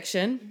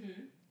nonfiction.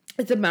 Mm-hmm.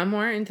 It's a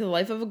memoir into the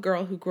life of a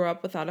girl who grew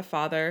up without a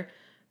father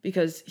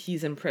because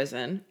he's in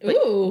prison.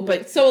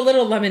 But so a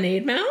little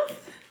Lemonade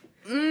Mouth?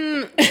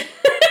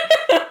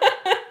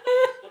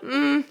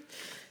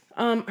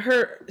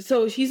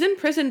 So he's in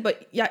prison,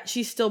 but yet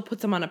she still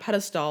puts him on a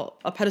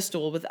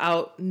pedestal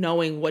without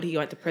knowing what he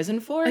went to prison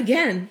for.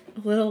 Again,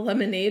 a little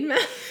Lemonade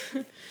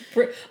Mouth.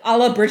 A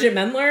la Bridget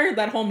Mendler.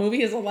 That whole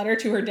movie is a letter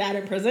to her dad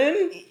in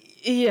prison.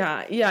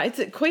 Yeah,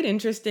 it's quite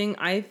interesting.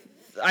 I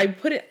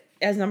put it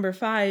as number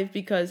 5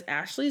 because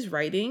Ashley's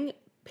writing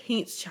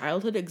paints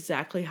childhood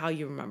exactly how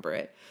you remember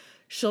it.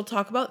 She'll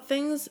talk about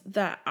things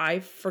that I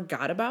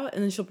forgot about,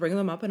 and then she'll bring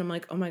them up, and I'm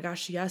like, oh my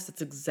gosh, yes,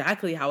 that's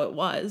exactly how it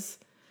was.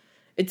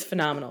 It's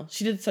phenomenal.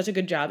 She did such a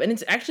good job. And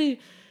it's actually,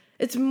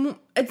 it's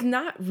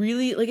not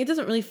really, like, it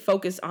doesn't really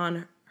focus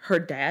on her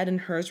dad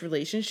and hers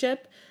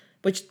relationship,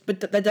 but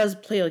that does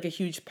play, like, a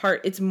huge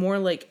part. It's more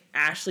like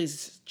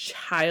Ashley's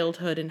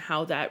childhood and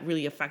how that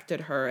really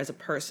affected her as a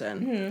person.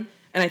 Mm-hmm.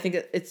 And I think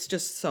it's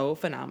just so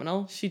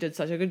phenomenal. She did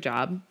such a good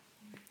job.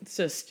 It's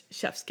just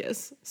chef's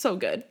kiss. So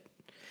good.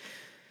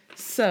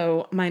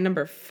 So my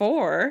number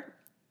 4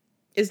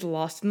 is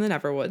Lost in the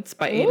Neverwoods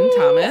by Aidan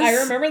Thomas. I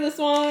remember this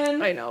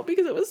one. I know,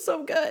 because it was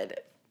so good.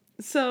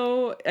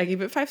 So I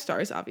gave it 5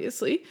 stars,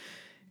 obviously.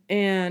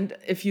 And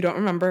if you don't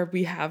remember,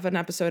 we have an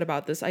episode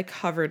about this. I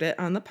covered it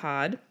on the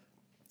pod.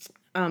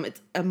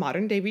 It's a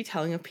modern day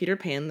retelling of Peter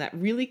Pan that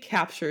really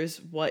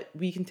captures what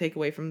we can take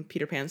away from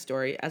Peter Pan's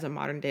story as a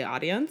modern day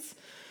audience.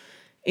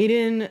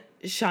 Aidan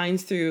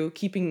shines through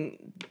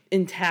keeping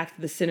intact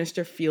the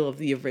sinister feel of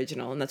the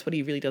original, and that's what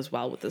he really does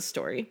well with this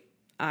story.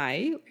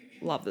 I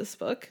love this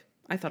book.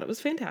 I thought it was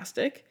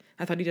fantastic.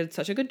 I thought he did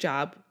such a good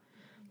job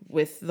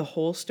with the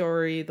whole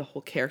story, the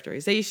whole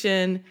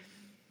characterization.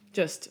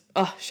 Just,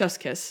 chef's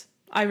kiss.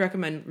 I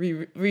recommend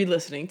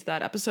re-listening to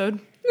that episode.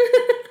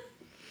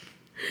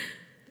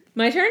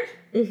 My turn?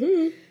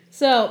 Mm-hmm.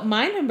 So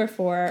my number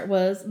 4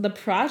 was The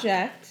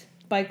Project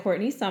by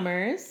Courtney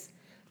Summers.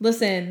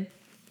 Listen,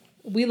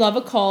 we love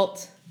a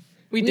cult.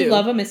 We do. We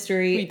love a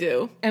mystery. We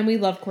do. And we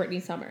love Courtney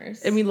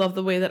Summers. And we love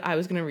the way that I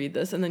was going to read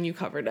this and then you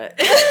covered it.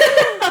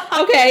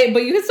 Okay,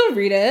 but you can still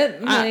read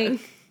it.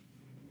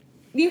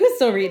 You can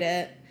still read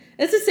it.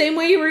 It's the same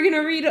way you were going to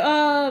read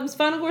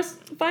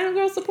Final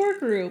Girl Support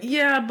Group.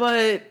 Yeah,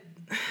 but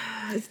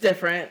it's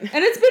different.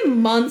 And it's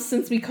been months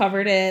since we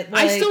covered it.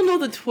 I still know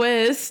the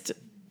twist.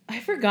 I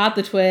forgot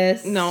the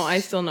twist. No, I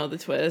still know the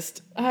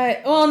twist.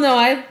 I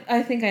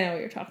think I know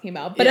what you're talking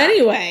about. But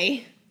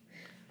anyway,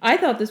 I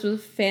thought this was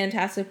a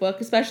fantastic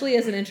book, especially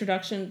as an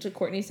introduction to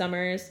Courtney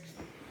Summers.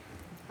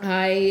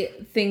 I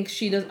think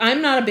she does.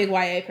 I'm not a big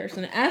YA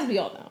person, as we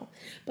all know.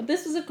 But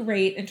this was a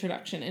great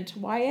introduction into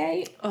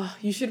YA. Oh,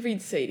 you should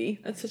read Sadie.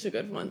 That's such a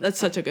good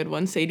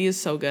one. Sadie is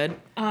so good.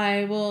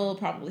 I will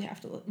probably have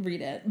to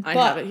read it. I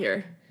have it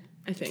here,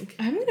 I think.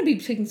 I'm going to be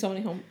taking so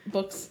many home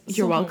books.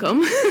 You're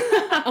welcome.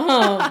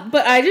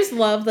 But I just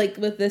love, like,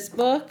 with this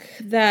book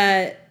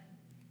that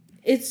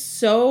it's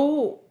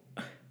so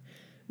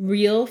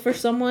real for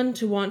someone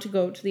to want to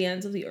go to the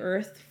ends of the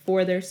earth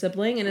for their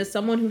sibling. And as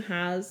someone who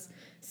has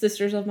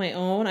sisters of my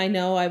own, I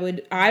know I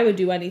would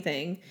do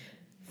anything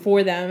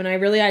for them. And I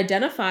really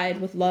identified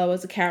with Lo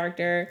as a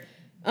character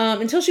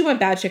until she went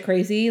batshit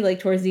crazy, like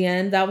towards the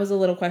end. That was a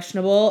little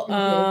questionable.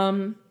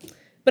 Mm-hmm.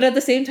 But at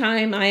the same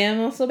time, I am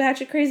also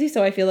batshit crazy,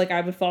 so I feel like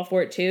I would fall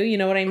for it too. You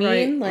know what I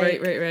mean?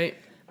 Right.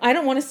 I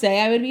don't want to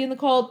say I would be in the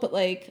cult, but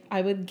like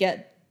I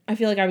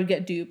feel like I would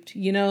get duped,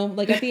 you know?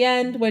 Like at the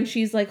end when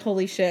she's like,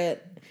 holy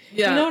shit.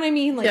 Yeah. You know what I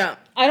mean? Like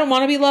I don't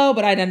want to be Lo,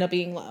 but I'd end up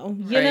being Lo,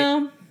 you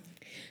know?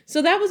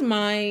 So that was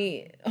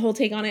my whole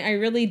take on it. I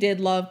really did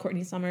love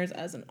Courtney Summers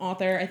as an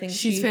author. I think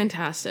she's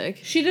fantastic.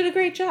 She did a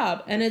great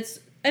job. And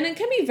it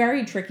can be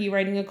very tricky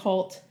writing a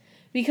cult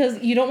because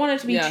you don't want it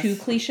to be too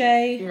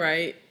cliche.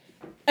 Right.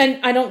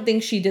 And I don't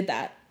think she did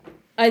that.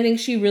 I think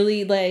she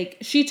really,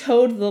 she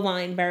towed the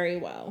line very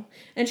well.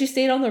 And she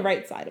stayed on the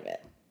right side of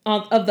it,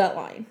 of that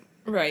line.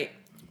 Right.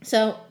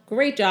 So,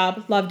 great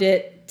job. Loved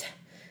it.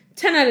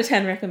 10 out of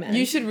 10 recommend.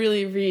 You should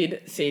really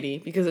read Sadie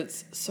because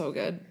it's so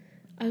good.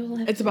 I will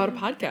have It's about a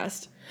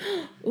podcast.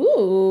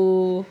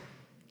 Ooh.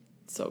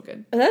 So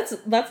good. That's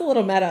a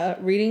little meta,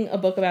 reading a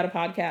book about a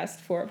podcast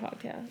for a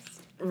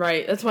podcast.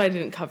 Right. That's why I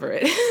didn't cover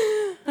it.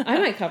 I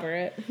might cover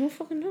it. Who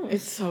fucking knows?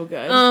 It's so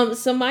good.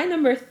 So my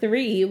number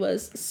 3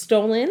 was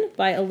Stolen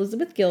by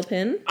Elizabeth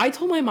Gilpin. I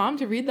told my mom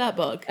to read that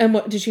book. And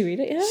what, did she read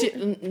it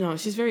yet? No,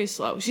 she's very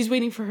slow. She's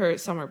waiting for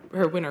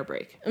her winter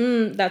break.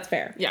 That's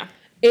fair. Yeah.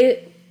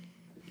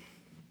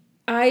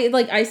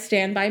 I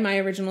stand by my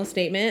original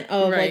statement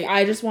of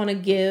I just want to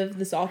give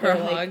this author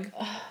a hug.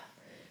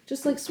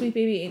 Just like sweet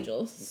baby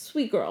angel,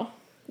 sweet girl.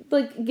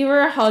 Like give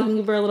her a hug and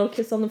give her a little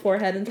kiss on the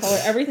forehead and tell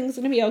her everything's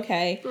gonna be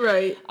okay.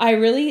 Right. I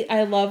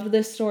loved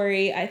this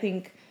story. I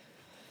think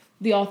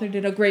the author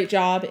did a great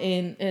job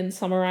in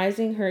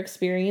summarizing her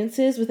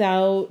experiences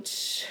without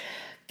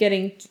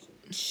getting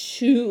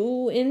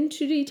too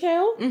into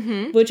detail,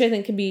 which I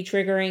think can be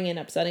triggering and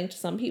upsetting to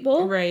some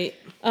people. Right.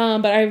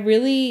 But I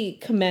really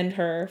commend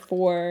her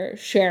for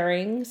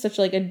sharing such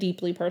like a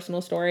deeply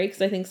personal story,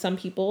 because I think some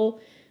people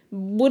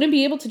wouldn't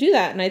be able to do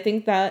that. And I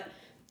think that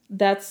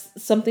that's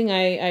something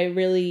I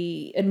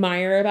really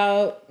admire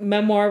about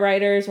memoir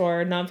writers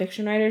or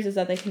nonfiction writers, is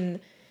that they can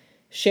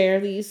share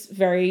these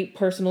very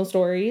personal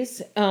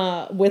stories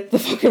with the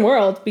fucking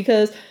world,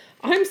 because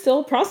I'm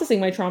still processing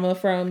my trauma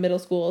from middle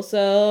school.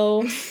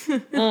 So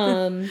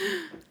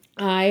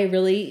I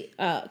really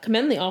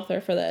commend the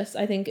author for this.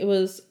 I think it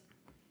was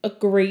a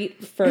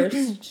great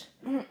first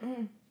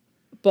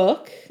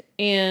book,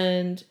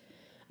 and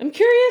I'm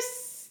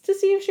curious to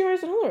see if she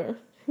writes another.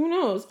 Who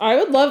knows?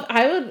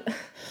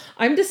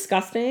 I'm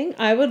disgusting.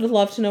 I would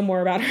love to know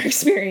more about her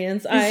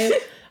experience. I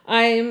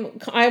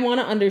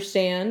want to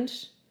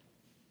understand,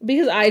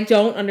 because I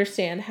don't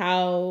understand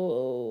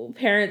how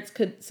parents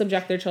could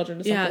subject their children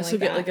to something like that. Yeah, so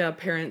get like a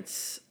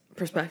parent's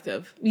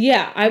perspective.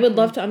 Yeah, I would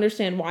love to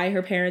understand why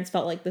her parents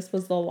felt like this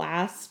was the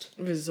last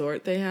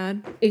resort they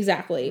had.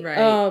 Exactly. Right.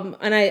 And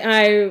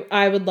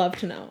I would love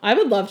to know. I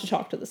would love to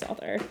talk to this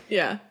author.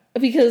 Yeah.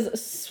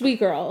 Because sweet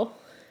girl.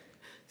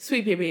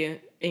 Sweet baby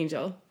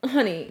angel.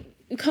 Honey,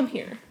 come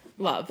here.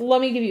 Love.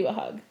 Let me give you a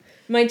hug.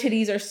 My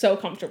titties are so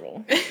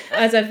comfortable,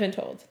 as I've been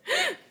told.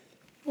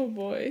 Oh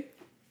boy.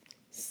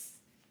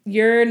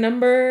 You're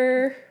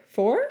number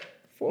 4?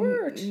 4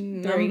 or 3?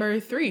 Number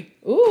 3.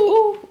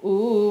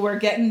 Ooh, we're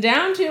getting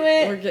down to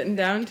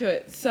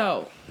it.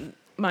 So,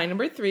 my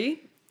number 3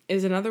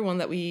 is another one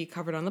that we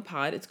covered on the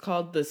pod. It's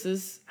called This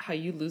Is How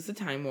You Lose the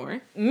Time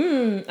War.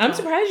 I'm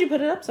surprised you put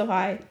it up so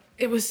high.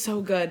 It was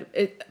so good.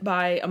 It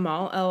by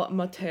Amal El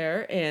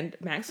Mater and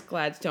Max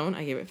Gladstone.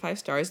 I gave it 5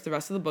 stars. The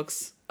rest of the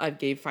books I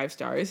gave 5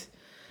 stars.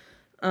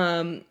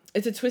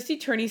 It's a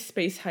twisty-turny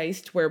space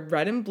heist where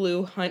Red and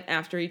Blue hunt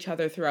after each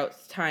other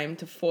throughout time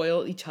to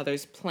foil each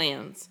other's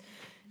plans.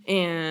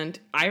 And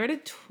I read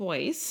it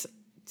twice,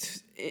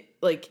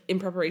 in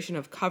preparation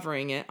of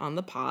covering it on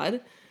the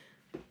pod.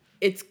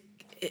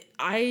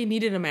 I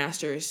needed a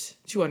master's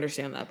to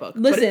understand that book.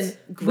 Listen, but it's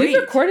great. We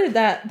recorded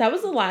that. That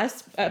was the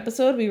last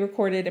episode we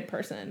recorded in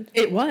person.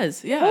 It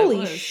was, yeah.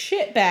 Holy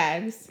shit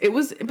bags. It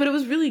was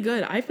really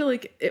good. I feel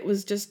like it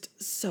was just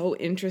so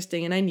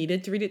interesting, and I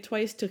needed to read it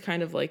twice to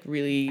kind of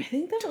really. I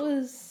think that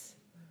was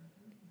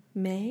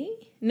May?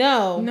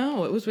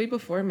 No, it was way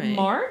before May.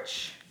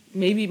 March?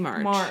 Maybe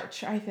March.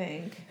 March, I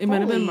think. It might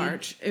have been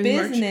March.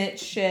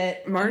 Business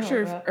shit. March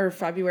or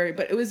February,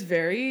 but it was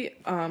very.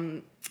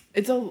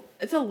 It's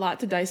a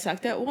lot to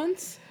dissect at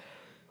once.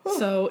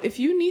 So if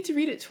you need to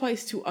read it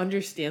twice to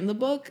understand the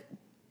book,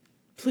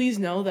 please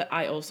know that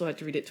I also had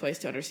to read it twice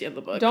to understand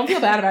the book. Don't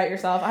feel bad about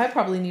yourself. I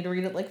probably need to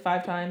read it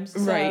 5 times. So.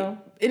 Right.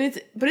 And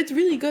it's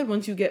really good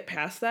once you get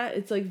past that.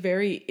 It's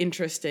very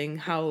interesting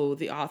how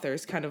the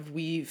authors kind of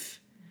weave.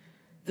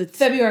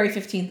 February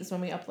 15th is when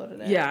we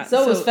uploaded it. Yeah.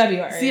 So it was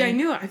February. See,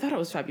 I thought it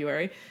was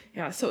February.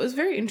 Yeah, so it was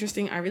very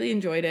interesting. I really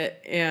enjoyed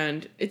it,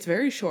 and it's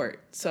very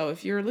short. So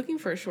if you're looking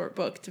for a short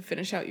book to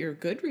finish out your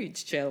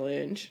Goodreads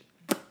challenge,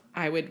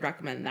 I would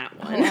recommend that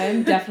one. Oh,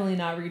 I'm definitely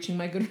not reaching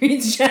my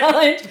Goodreads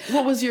challenge.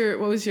 What was your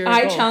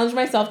I goal? Challenged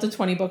myself to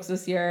 20 books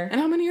this year.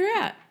 And how many are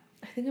you at?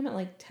 I think I'm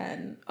at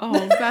 10.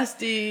 Oh,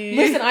 bestie.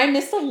 Listen, I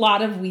missed a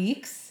lot of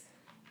weeks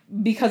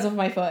because of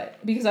my foot.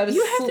 Because I was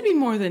You have to be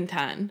more than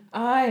 10.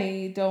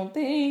 I don't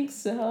think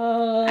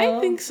so. I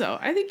think so.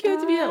 I think you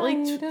have to be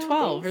at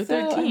 12 or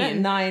 13. I'm at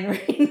 9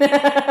 right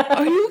now.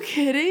 Are you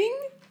kidding?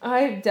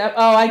 I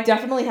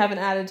definitely haven't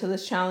added to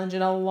this challenge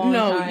in a long time.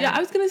 No, yeah, I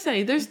was gonna say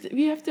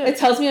you have to. It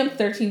tells me I'm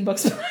 13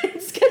 books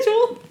behind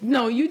schedule.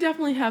 No, you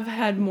definitely have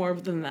had more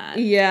than that.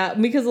 Yeah,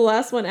 because the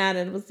last one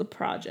added was the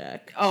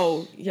project.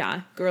 Oh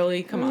yeah,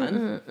 girly, come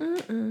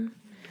on.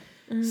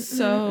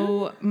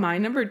 So my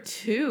number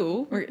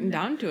 2, we're getting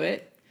down to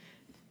it,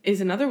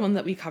 is another one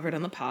that we covered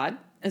on the pod.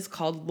 It's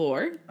called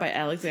Lore by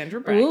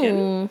Alexandra Bracken.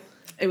 Ooh.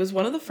 It was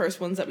one of the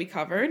first ones that we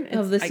covered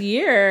of this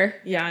year.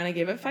 Yeah, and I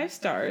gave it 5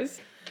 stars.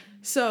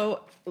 So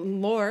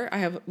Lore,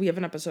 we have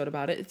an episode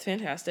about it. It's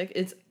fantastic.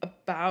 It's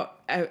about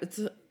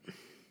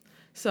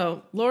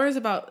Lore is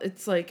about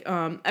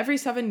every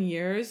 7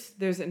 years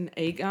there's an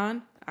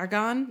Agon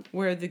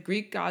where the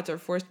Greek gods are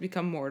forced to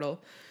become mortal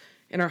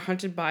and are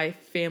hunted by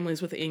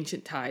families with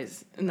ancient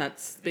ties, and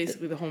that's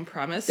basically the home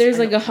premise. There's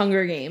a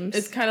Hunger Games.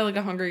 It's kind of like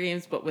a Hunger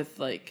Games, but with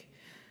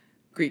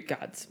Greek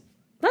gods.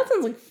 That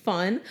sounds like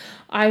fun.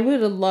 I would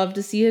love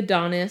to see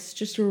Adonis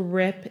just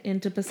rip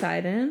into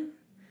Poseidon.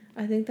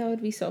 I think that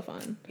would be so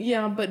fun.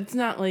 Yeah, but it's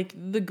not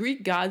the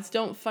Greek gods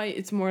don't fight.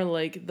 It's more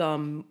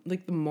the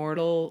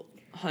mortal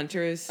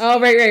hunters. Oh,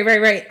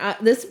 right.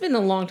 This has been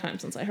a long time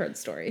since I heard the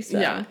story. So.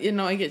 Yeah,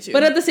 I get you.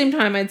 But at the same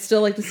time, I'd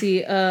still like to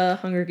see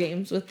Hunger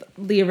Games with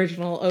the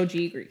original OG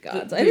Greek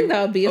gods. I think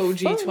that would be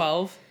OG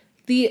 12.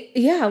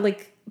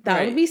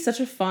 That would be such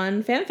a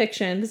fun fan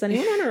fiction. Does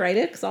anyone want to write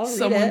it? Because I'll read it.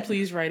 Someone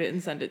please write it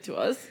and send it to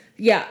us.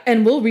 Yeah,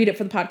 and we'll read it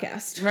for the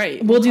podcast.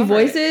 Right. We'll do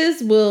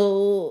voices.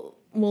 We'll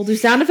do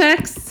sound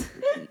effects.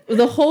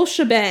 The whole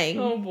shebang.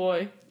 Oh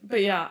boy.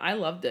 But yeah, I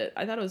loved it.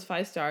 I thought it was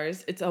 5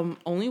 stars. It's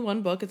only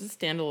one book. It's a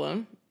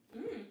standalone.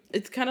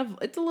 It's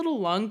it's a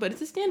little long, but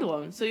it's a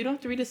standalone, so you don't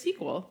have to read a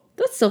sequel.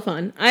 That's so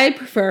fun. I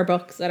prefer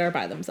books that are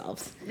by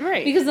themselves.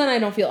 Right. Because then I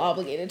don't feel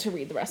obligated to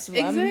read the rest of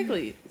them.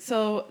 Exactly.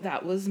 So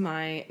that was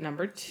my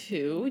number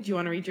 2. Do you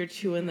want to read your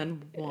 2 and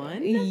then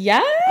 1?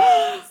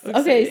 Yes! Okay,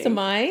 so Exciting.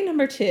 my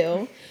number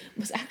 2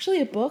 was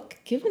actually a book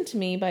given to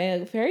me by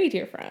a very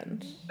dear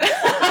friend.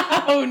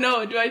 Oh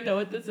no, do I know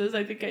what this is?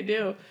 I think I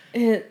do.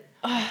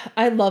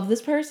 I love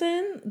this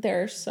person.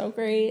 They're so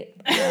great.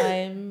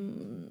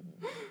 I'm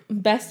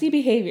bestie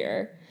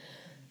behavior.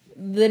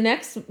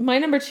 My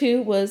number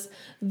 2 was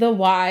The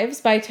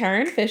Wives by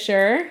Taryn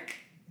Fisher.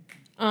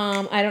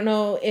 I don't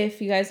know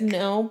if you guys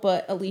know,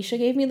 but Alicia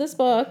gave me this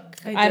book.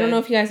 I don't did. know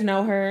if you guys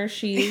know her.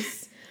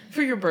 She's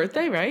For your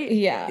birthday, right?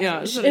 yeah. Yeah,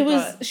 that's what I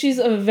thought. She's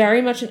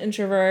very much an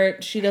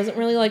introvert. She doesn't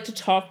really like to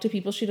talk to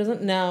people she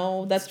doesn't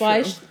know. That's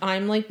why true.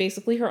 I'm like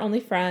basically her only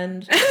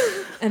friend.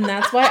 And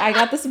that's why I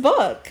got this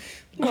book.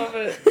 Love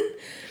it.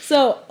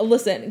 So,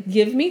 listen,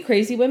 give me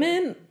crazy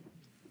women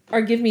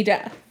or give me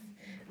death.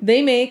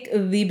 They make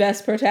the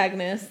best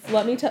protagonists.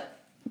 Let me tell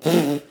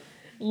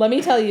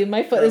you,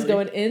 my foot is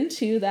going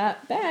into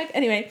that bag.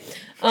 Anyway,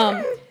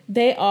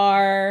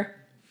 they're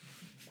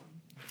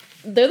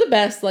the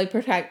best, like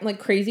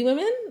crazy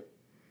women.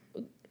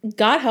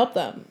 God help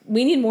them.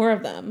 We need more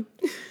of them.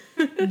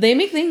 They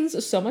make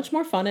things so much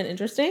more fun and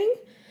interesting.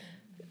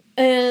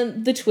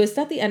 And the twist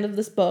at the end of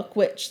this book,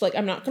 which, like,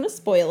 I'm not going to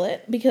spoil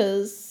it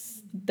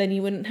because then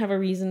you wouldn't have a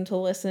reason to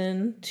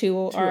listen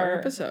to our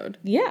episode.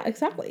 Yeah,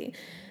 exactly.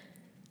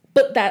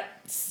 But that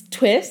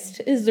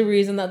twist is the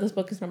reason that this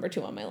book is number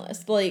 2 on my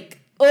list. Like,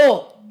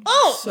 so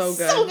good.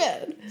 So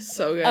good.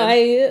 So good.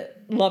 I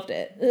loved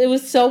it. It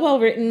was so well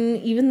written,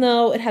 even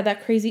though it had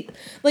that crazy,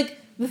 like,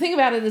 the thing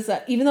about it is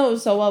that even though it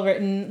was so well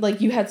written,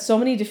 like, you had so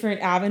many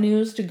different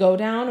avenues to go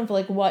down of,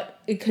 like,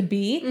 what it could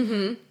be.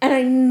 Mm-hmm. And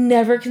I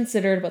never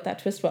considered what that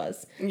twist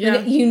was. Yeah.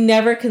 Like, you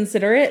never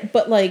consider it,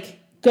 but, like,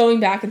 going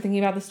back and thinking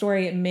about the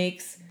story, it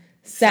makes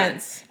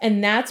sense.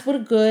 And that's what a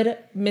good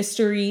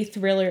mystery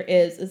thriller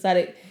is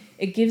that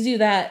it gives you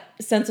that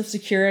sense of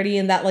security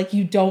and that, like,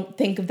 you don't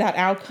think of that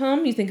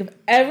outcome. You think of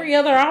every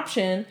other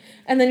option,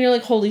 and then you're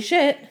like, holy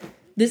shit,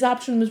 this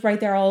option was right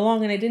there all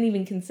along, and I didn't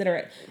even consider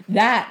it.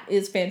 That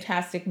is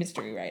fantastic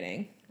mystery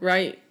writing.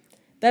 Right.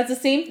 That's the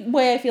same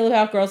way I feel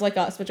about Girls Like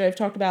Us, which I've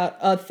talked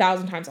about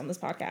 1,000 times on this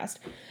podcast.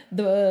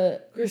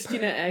 The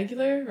Christina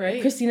Aguilera, right?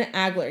 Christina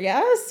Aguilera.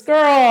 Yes,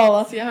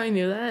 girl. See how I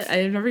knew that?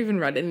 I've never even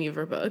read any of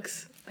her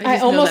books. I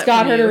almost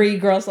got her to read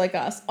Girls Like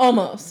Us.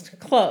 Almost.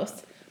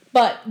 Close.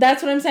 But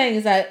that's what I'm saying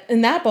is that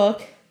in that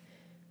book,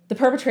 the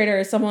perpetrator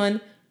is someone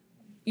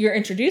you're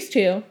introduced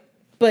to,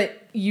 but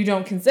you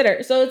don't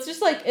consider. So it's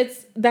just like,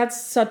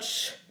 that's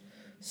such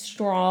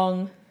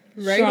strong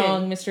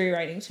mystery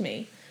writing to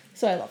me.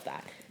 So I love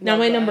that. Now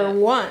my number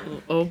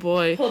 1. Oh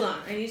boy. Hold on.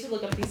 I need to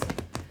look up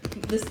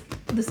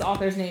this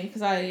author's name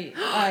because I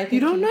think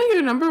you don't know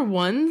your number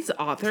 1's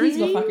author Please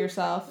name? go fuck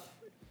yourself.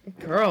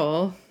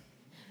 Girl.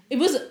 It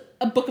was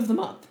a book of the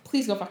month.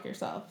 Please go fuck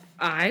yourself.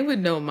 I would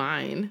know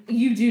mine.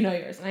 You do know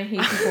yours, and I hate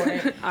you for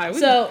it.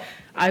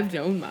 I've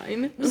known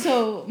mine.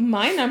 So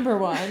my number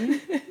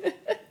 1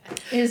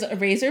 is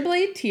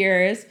Razorblade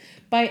Tears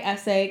by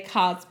S.A.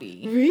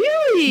 Cosby.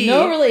 Really?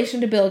 No relation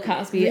to Bill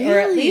Cosby, or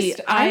at least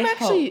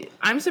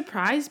I'm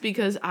surprised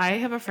because I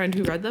have a friend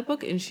who read that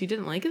book and she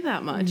didn't like it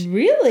that much.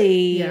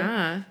 Really?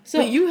 Yeah. So,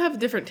 but you have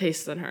different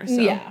tastes than her. So.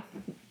 Yeah.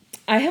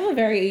 I have a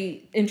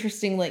very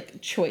interesting,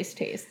 like, choice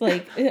taste.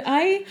 Like,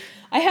 I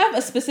have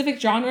a specific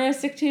genre I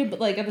stick to,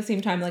 but, like, at the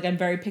same time, like, I'm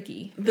very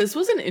picky. This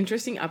was an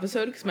interesting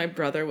episode because my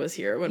brother was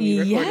here when we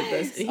recorded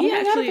this. He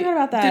God, I forgot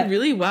about that. did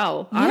really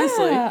well,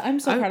 honestly. Yeah,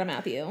 I'm so proud of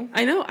Matthew.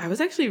 I know. I was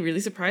actually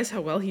really surprised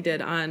how well he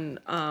did on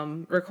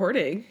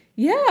recording.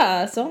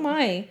 Yeah, so am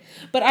I.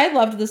 But I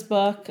loved this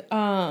book.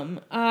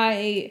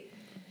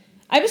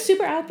 I was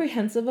super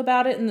apprehensive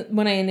about it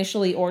when I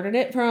initially ordered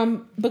it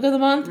from Book of the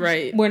Month.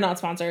 Right. We're not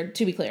sponsored,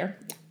 to be clear.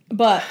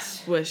 But...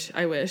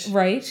 I wish.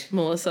 Right?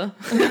 Melissa.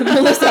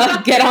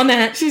 Melissa, get on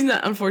that. She's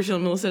not...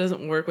 Unfortunately, Melissa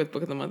doesn't work with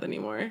Book of the Month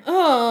anymore.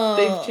 Oh.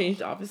 They've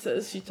changed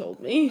offices, she told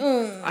me.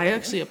 I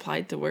actually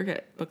applied to work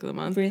at Book of the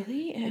Month.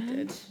 Really? I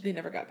did. They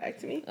never got back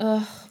to me.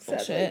 Ugh,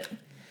 bullshit.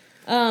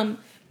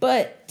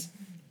 But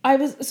I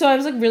was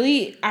like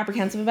really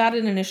apprehensive about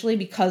it initially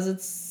because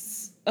it's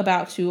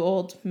about 2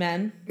 old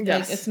men.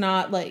 Yes. Like, it's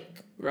not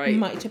like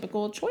my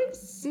typical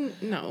choice.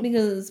 No.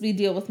 Because we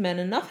deal with men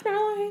enough in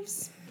our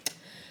lives.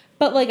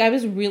 But, like, I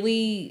was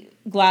really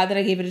glad that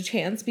I gave it a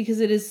chance because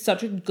it is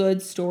such a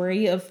good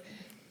story of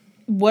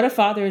what a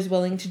father is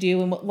willing to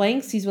do and what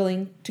lengths he's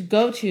willing to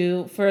go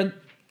to for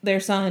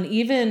their son,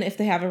 even if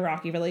they have a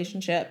rocky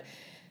relationship.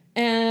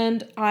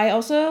 And I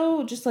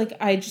also just, like,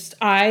 I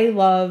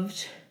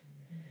loved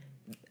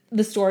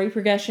the story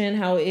progression,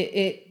 how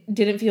it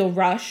didn't feel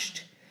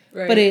rushed.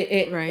 Right. But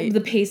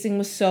the pacing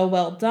was so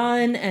well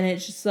done, and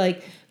it's just,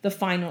 like, the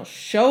final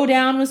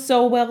showdown was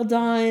so well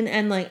done.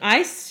 And, like,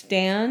 I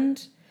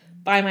stand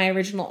by my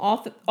original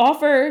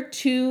offer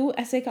to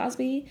S.A.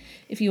 Cosby.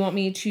 If you want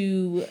me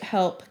to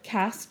help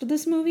cast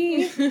this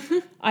movie,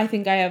 I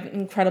think I have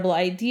incredible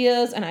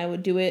ideas and I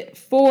would do it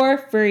for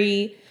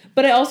free.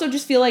 But I also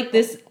just feel like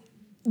this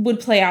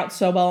would play out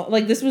so well.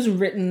 Like, this was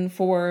written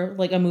for,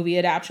 like, a movie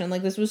adaptation.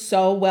 Like, this was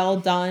so well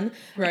done.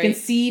 Right. I can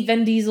see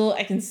Vin Diesel.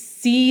 I can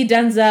see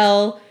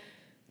Denzel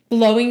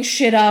blowing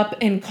shit up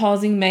and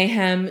causing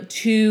mayhem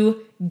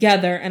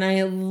together. And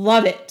I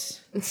love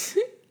it.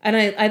 And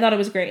I thought it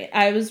was great.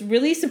 I was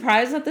really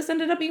surprised that this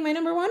ended up being my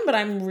number one, but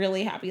I'm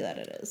really happy that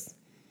it is.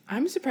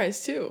 I'm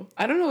surprised too.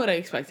 I don't know what I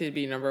expected to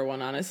be number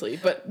one, honestly,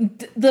 but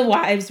the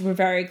wives were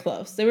very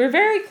close. They were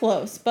very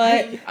close,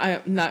 but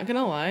I'm not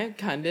gonna lie,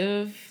 kind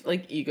of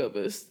like ego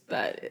boost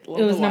that it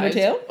was number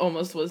two.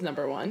 Almost was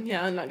number one.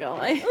 Yeah, I'm not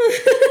gonna lie,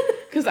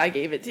 because I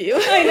gave it to you.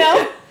 I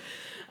know.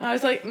 I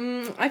was like,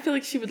 I feel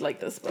like she would like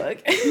this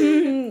book.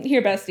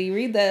 Here, bestie,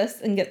 read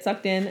this and get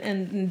sucked in,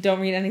 and don't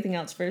read anything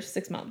else for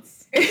 6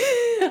 months.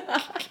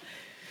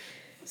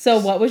 So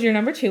what was your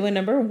number two and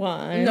number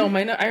one? No,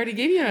 I already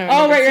gave you.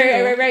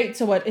 Right.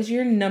 So what is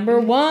your number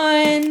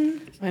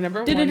one? My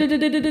number one.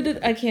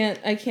 I can't.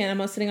 I'm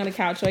not sitting on a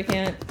couch, so I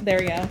can't. There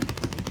we go.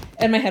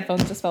 And my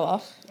headphones just fell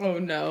off. Oh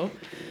no.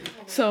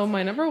 So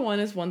my number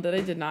one is one that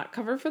I did not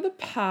cover for the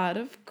pod,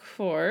 of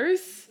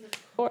course.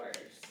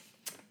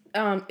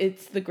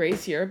 It's The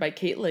Grace Year by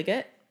Kate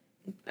Liggett,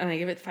 and I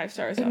give it 5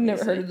 stars. I've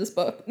never heard of this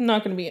book. I'm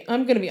gonna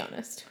be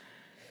honest.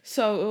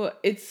 So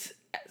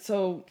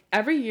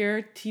every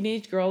year,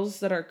 teenage girls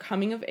that are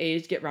coming of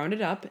age get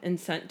rounded up and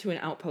sent to an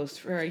outpost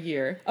for a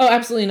year. Oh,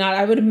 absolutely not!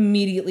 I would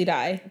immediately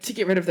die to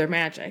get rid of their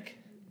magic.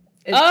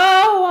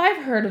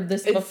 I've heard of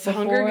this book before.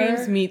 Hunger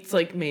Games meets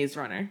like Maze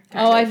Runner.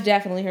 I've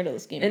definitely heard of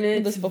this game.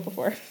 And this book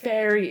before.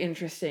 Very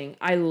interesting.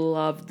 I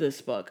loved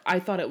this book. I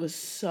thought it was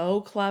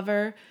so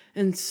clever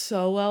and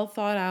so well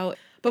thought out.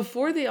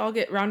 Before they all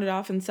get rounded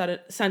off and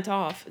sent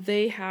off,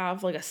 they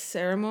have like a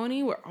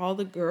ceremony where all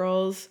the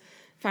girls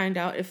find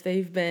out if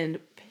they've been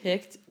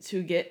picked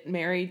to get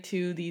married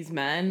to these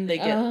men. They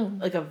get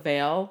like a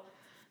veil.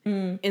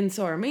 And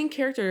so our main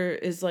character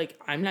is like,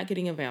 I'm not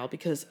getting a veil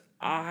because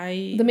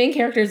the main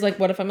character is like,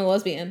 what if I'm a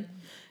lesbian?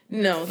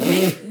 No,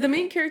 the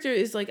main character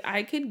is like,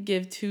 I could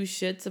give 2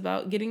 shits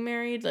about getting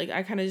married. Like,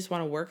 I kind of just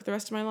want to work the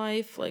rest of my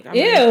life. Like,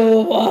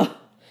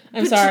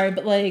 I'm sorry,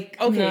 but like,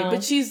 okay, no.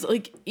 But she's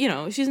like,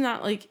 she's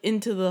not like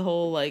into the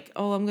whole like,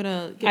 oh, I'm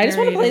gonna get I just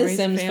want to play The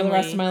Sims for the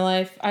rest of my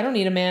life. I don't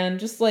need a man.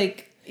 Just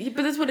like.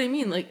 But that's what I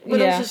mean. Like,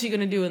 what else is she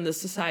gonna do in this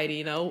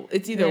society?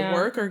 It's either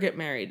work or get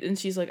married. And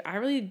she's like, I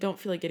really don't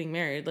feel like getting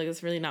married. Like,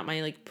 it's really not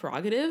my like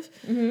prerogative.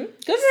 Mm-hmm.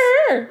 Good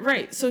for her.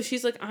 Right. So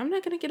she's like, I'm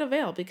not gonna get a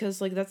veil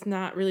because like that's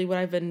not really what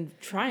I've been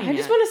trying. I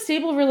just want a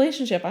stable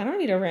relationship. I don't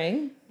need a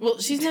ring. Well,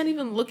 she's not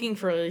even looking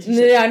for a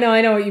relationship. Yeah, no,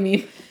 I know what you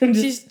mean.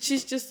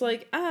 She's just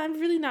like, I've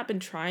really not been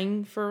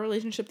trying for a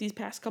relationship these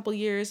past couple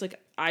years. Like,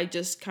 I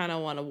just kind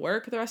of want to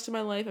work the rest of my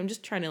life. I'm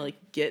just trying to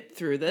like get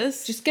through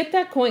this. Just get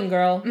that coin,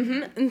 girl.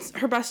 Mm-hmm. And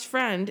her best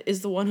friend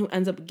is the one who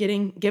ends up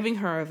giving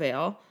her a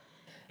veil.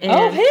 And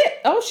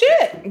oh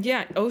shit.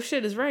 Yeah, oh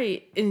shit is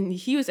right. And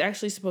he was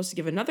actually supposed to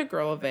give another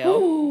girl a veil.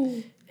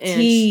 Ooh.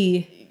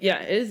 Tea. Yeah,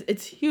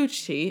 it's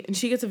huge tea. And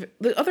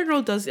the other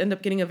girl does end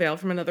up getting a veil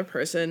from another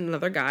person,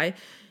 another guy.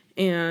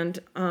 And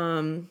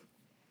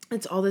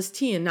it's all this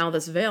tea, and now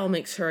this veil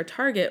makes her a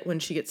target when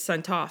she gets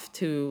sent off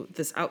to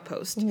this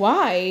outpost.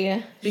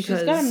 Why? Because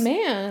she's got a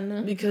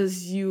man.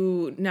 Because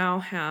you now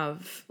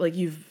have, like,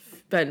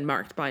 you've been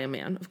marked by a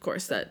man, of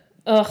course.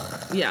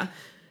 Yeah.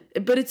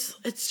 But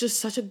it's just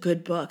such a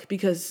good book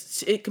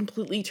because it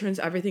completely turns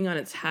everything on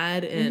its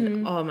head,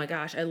 and oh my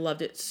gosh, I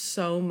loved it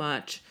so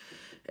much.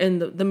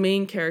 And the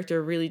main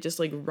character really just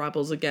like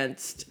rebels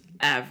against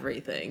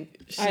everything.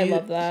 I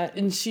love that.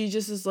 And she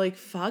just is like,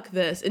 fuck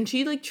this. And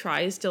she like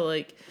tries to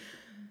like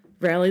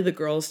rally the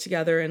girls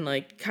together and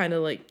like kind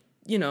of like,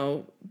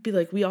 be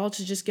like, we all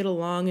should just get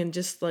along and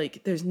just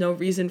like, there's no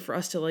reason for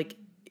us to like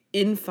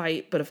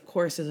infight. But of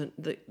course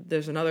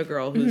there's another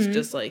girl who's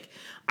just like,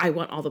 I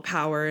want all the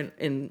power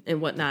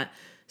and whatnot.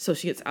 So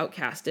she gets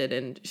outcasted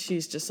and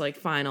she's just like,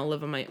 fine, I'll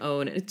live on my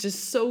own. And it's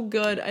just so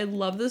good. I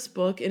love this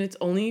book, and it's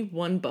only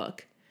one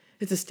book.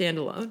 It's a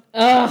standalone.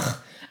 Ugh.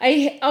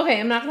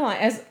 I'm not gonna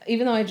lie.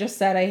 Even though I just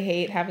said I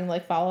hate having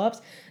like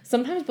follow-ups,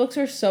 sometimes books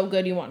are so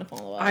good you want to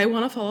follow up. I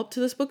want to follow up to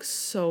this book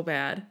so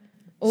bad.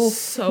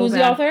 Oof. Who's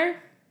the author?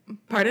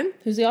 Pardon?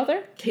 Who's the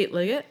author? Kate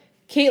Liggett.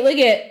 Kate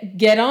Liggett,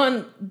 get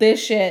on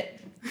this shit.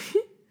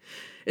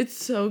 It's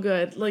so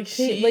good. Like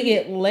Kate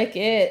Liggett, lick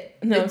it.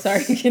 No, I'm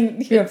sorry.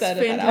 It's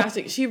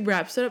fantastic. She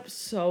wraps it up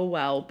so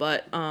well,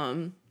 but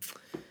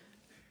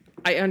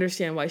I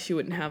understand why she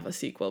wouldn't have a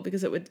sequel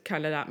because it would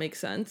kind of not make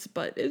sense,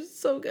 but it's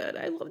so good.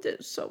 I loved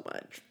it so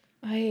much.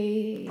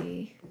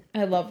 I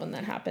love when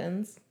that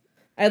happens.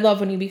 I love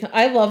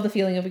the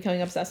feeling of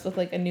becoming obsessed with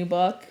like a new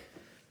book.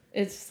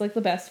 It's just like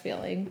the best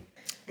feeling.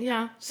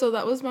 Yeah. So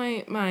that was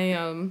my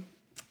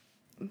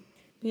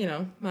you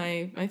know,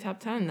 my top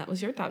 10. That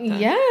was your top 10.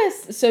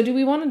 Yes. So do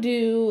we want to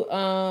do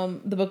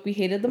the book we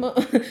hated the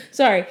most?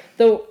 Sorry,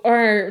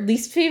 our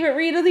least favorite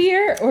read of the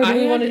year, or do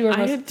we want to do our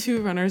most? I had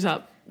two runners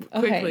up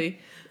quickly. Okay.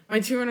 My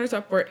two runners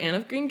up were Anne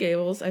of Green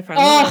Gables. I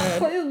finally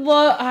read.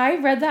 I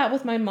read that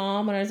with my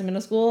mom when I was in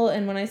middle school,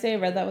 and when I say I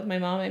read that with my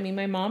mom, I mean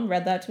my mom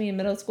read that to me in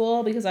middle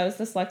school because I was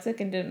dyslexic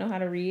and didn't know how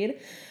to read.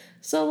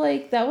 So,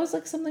 like, that was,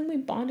 like, something we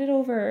bonded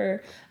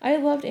over. I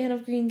loved Anne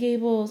of Green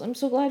Gables. I'm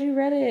so glad you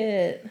read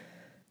it.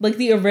 Like,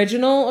 the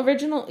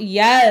original?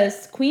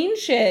 Yes. Queen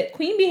shit.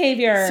 Queen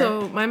behavior.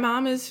 So, my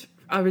mom is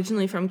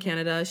originally from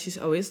Canada. She's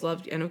always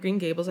loved Anne of Green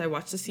Gables. I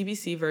watched the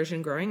CBC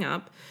version growing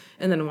up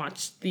and then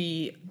watched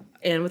the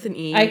Anne with an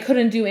E. I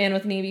couldn't do Anne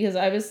with an E because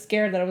I was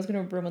scared that I was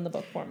going to ruin the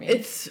book for me.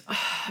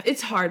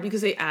 It's hard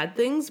because they add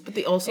things, but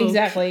they also...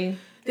 Exactly.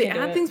 They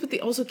add things, but they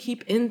also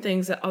keep in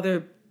things that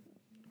other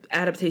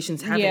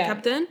adaptations haven't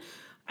kept in.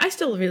 I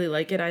still really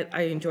like it.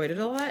 I enjoyed it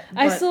a lot.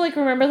 I still, like,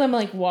 remember them,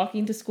 like,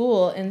 walking to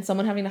school and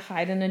someone having to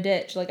hide in a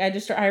ditch. Like,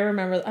 I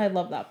remember... I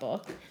love that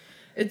book.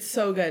 It's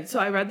so good. So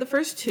I read the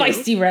first two.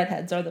 Feisty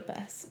redheads are the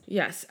best.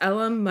 Yes.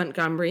 Ella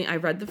Montgomery. I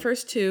read the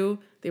first two.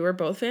 They were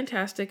both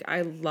fantastic.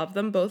 I love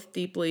them both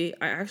deeply.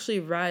 I actually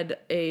read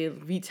a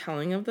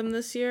retelling of them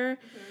this year.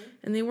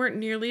 And they weren't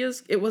nearly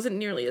as... It wasn't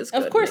nearly as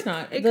good. Of course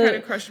not. It kind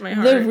of crushed my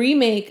heart. The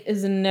remake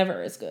is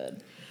never as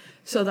good.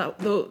 So that...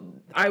 Though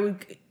I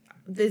would...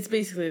 It's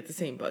basically the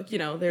same book. You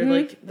know, they're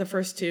like the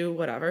first two,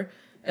 whatever.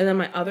 And then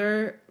my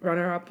other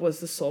runner-up was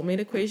The Soulmate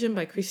Equation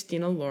by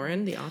Christina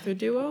Lauren, the author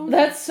duo.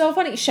 That's so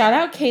funny. Shout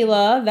out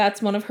Kayla.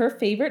 That's one of her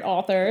favorite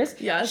authors.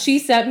 Yes. She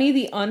sent me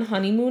The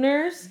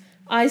Unhoneymooners.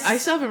 I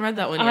still haven't read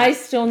that one yet. I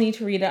still need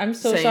to read it. I'm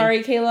so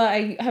sorry, Kayla.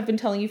 I have been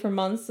telling you for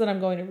months that I'm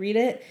going to read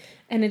it.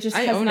 And it just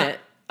has own not...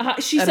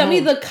 it. She sent me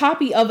the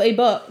copy of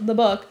the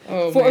book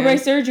for my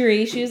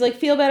surgery. She was like,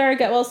 feel better,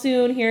 get well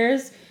soon.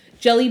 Here's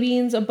jelly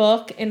beans, a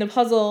book, and a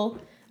puzzle.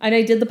 And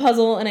I did the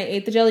puzzle, and I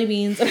ate the jelly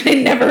beans, and I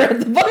never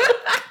read the book.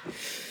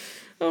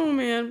 Oh,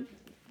 man.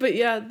 But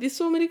yeah, the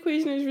Soulmate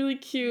Equation is really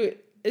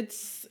cute.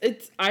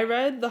 I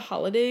read The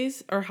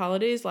Holidays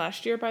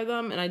last year by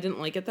them, and I didn't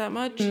like it that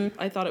much.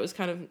 I thought it was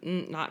kind of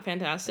not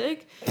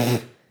fantastic.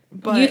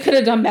 But you could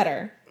have done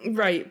better.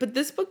 Right. But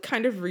this book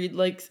kind of reads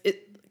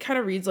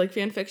like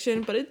fan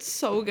fiction, but it's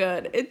so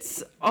good.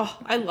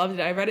 I loved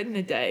it. I read it in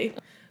a day.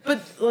 But,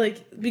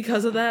 like,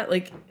 because of that,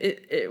 like,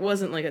 it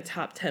wasn't, like, a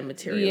top 10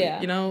 material,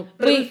 you know?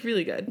 But it was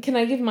really good. Can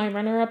I give my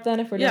runner-up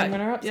then if we're doing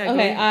runner-ups? Yeah,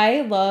 okay,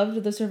 I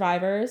loved The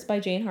Survivors by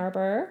Jane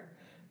Harper,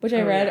 which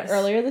I read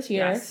earlier this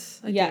year.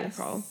 Yes, I do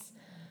recall.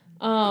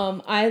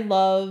 I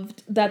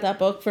loved that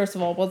book, first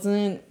of all,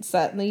 wasn't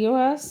set in the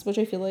U.S., which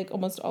I feel like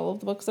almost all of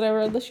the books that I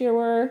read this year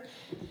were.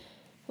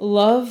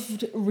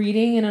 Loved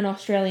reading in an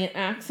Australian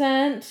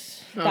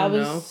accent. That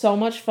was so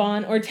much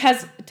fun. Or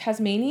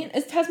Tasmanian?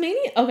 Is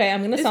Tasmanian? Okay, I'm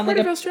going to sound like...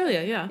 It's part of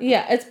Australia, yeah.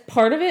 Yeah, it's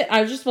part of it.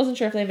 I just wasn't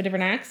sure if they have a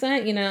different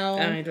accent, you know.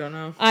 I don't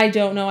know. I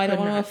don't want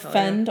to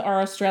offend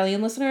our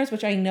Australian listeners,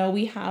 which I know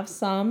we have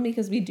some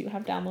because we do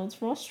have downloads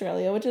from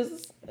Australia, which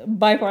is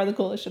by far the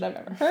coolest shit I've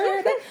ever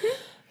heard.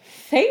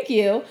 Thank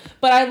you.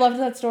 But I loved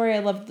that story. I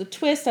loved the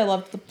twist. I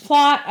loved the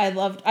plot. I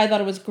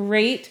thought it was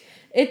great.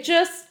 It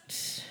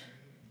just...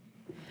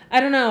 I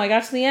don't know. I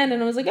got to the end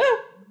and I was like,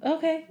 oh,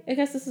 okay, I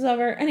guess this is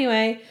over.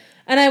 Anyway,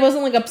 and I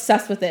wasn't like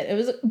obsessed with it. It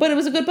was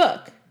a good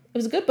book. It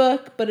was a good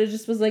book, but it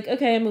just was like,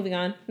 okay, I'm moving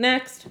on.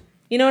 Next.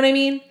 You know what I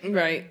mean?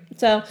 Right.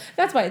 So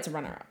that's why it's a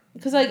runner-up.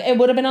 Because like it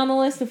would have been on the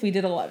list if we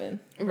did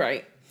 11.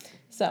 Right.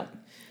 So. All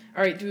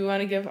right. Do we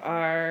want to give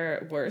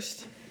our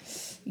worst?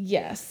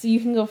 Yes. You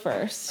can go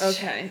first.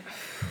 Okay.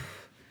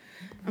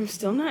 I'm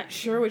still not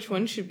sure which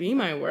one should be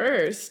my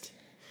worst.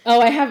 Oh,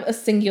 I have a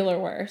singular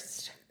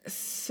worst.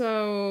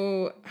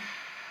 So,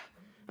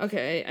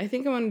 okay, I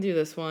think I want to do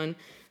this one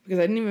because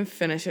I didn't even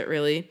finish it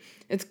really.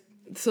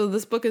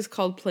 This book is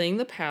called Playing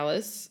the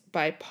Palace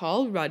by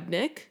Paul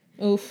Rudnick.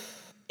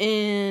 Oof.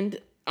 And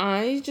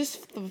I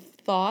just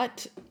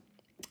thought,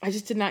 I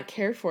just did not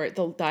care for it.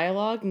 The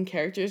dialogue and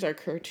characters are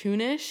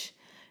cartoonish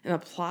and the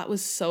plot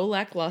was so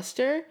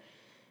lackluster.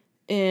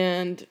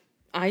 And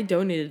I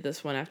donated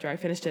this one after I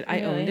finished it.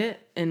 I owned it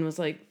and was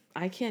like,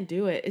 I can't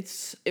do it.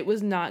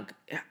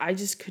 I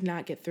just could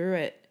not get through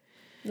it.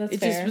 That's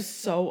it fair. just was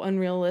so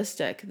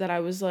unrealistic that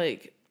I was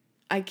like,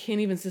 I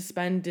can't even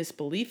suspend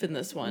disbelief in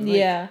this one. Like,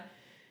 yeah.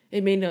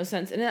 It made no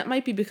sense. And that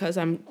might be because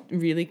I'm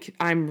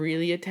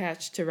really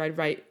attached to Red,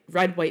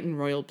 White, and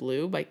Royal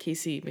Blue by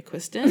Casey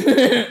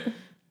McQuiston,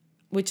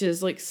 which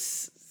is like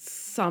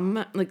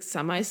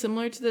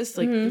semi-similar to this.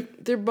 Like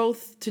they're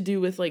both to do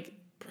with like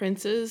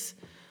princes,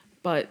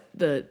 but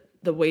the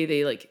way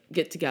they like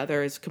get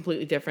together is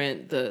completely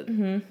different.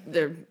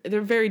 They're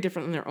very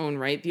different in their own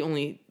right. The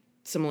only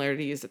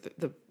similarity is that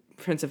the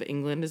Prince of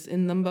England is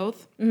in them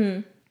both.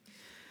 Mm-hmm.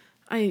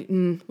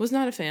 I was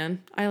not a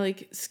fan. I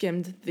like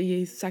skimmed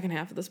the second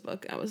half of this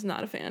book. I was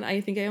not a fan. I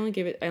think I only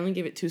gave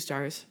it 2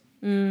 stars.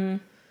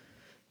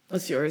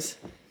 What's yours?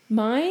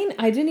 Mine,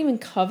 I didn't even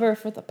cover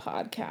for the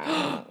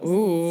podcast.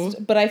 Ooh,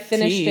 but I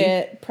finished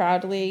it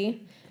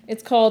proudly.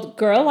 It's called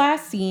Girl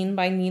Last Seen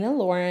by Nina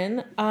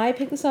Lauren. I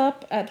picked this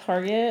up at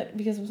Target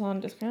because it was on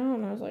discount,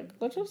 and I was like,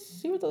 let's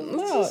just see what this is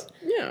about.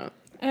 Yeah.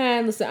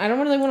 And listen, I don't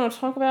really want to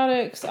talk about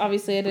it because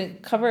obviously I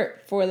didn't cover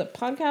it for the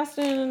podcast,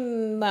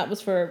 and that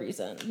was for a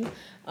reason.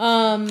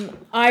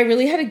 I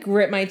really had to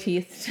grit my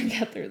teeth to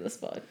get through this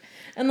book.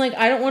 And, like,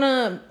 I don't want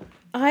to...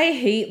 I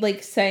hate,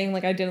 like, saying,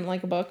 like, I didn't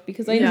like a book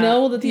because I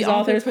know that these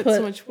authors put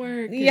so much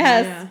work.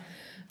 Yes.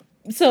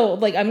 Yeah. So,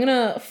 like, I'm going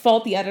to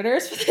fault the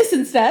editors for this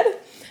instead.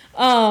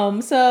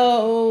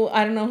 So,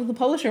 I don't know who the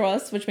publisher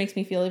was, which makes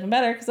me feel even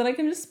better because then I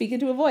can just speak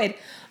into a void.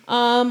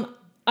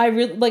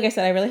 Like I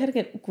said, I really had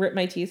to grit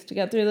my teeth to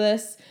get through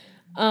this.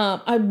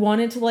 I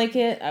wanted to like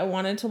it. I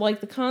wanted to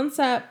like the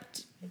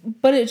concept,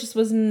 but it just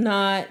was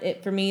not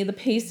it for me. The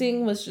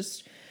pacing was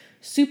just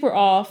super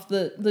off.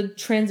 The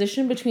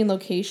transition between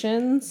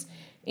locations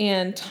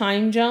and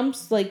time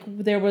jumps, like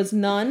there was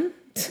none.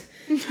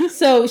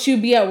 So she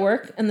would be at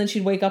work and then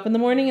she'd wake up in the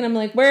morning and I'm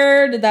like,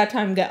 where did that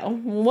time go?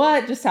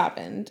 What just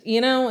happened?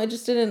 You know, it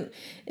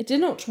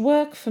didn't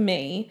work for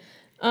me.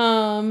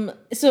 So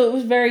it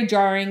was very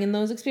jarring in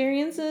those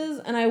experiences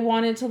and I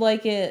wanted to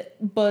like it,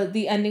 but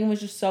the ending was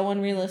just so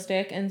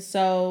unrealistic and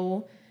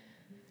so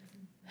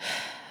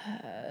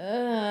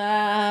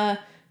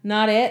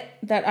not it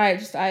that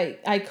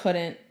I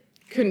couldn't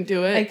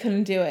do it. I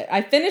couldn't do it.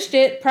 I finished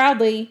it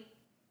proudly,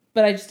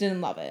 but I just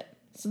didn't love it.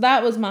 So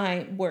that was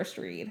my worst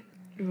read.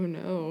 Oh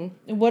no.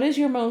 What is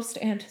your most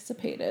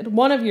anticipated?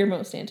 One of your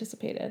most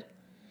anticipated.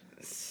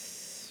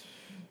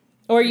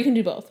 Or you can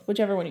do both,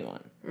 whichever one you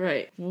want.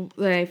 Right. Well,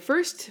 my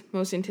first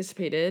most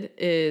anticipated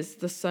is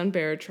The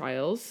Sunbearer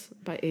Trials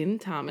by Aiden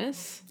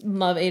Thomas.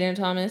 Love Aiden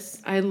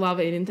Thomas. I love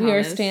Aiden Thomas. We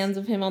are stans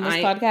of him on this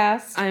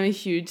podcast. I'm a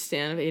huge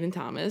stan of Aiden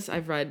Thomas.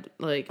 I've read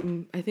I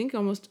think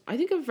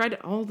I've read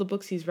all the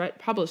books he's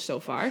published so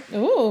far.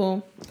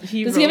 Ooh. Does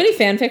he have any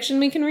fan fiction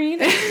we can read?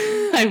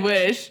 I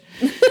wish.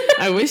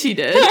 I wish he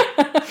did.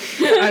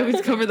 I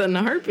would cover that in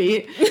a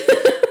heartbeat.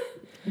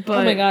 But,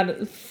 oh my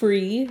god,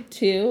 free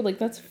too? Like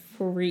that's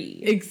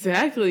free.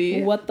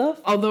 Exactly. What the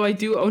although I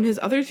do own his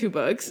other two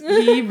books.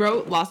 He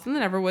wrote Lost in the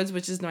Neverwoods,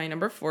 which is my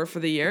number 4 for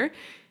the year.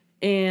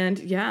 And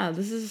yeah,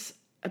 this is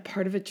a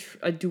part of a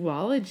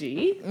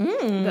duology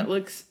that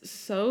looks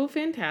so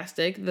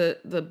fantastic.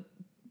 The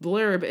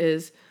blurb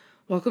is,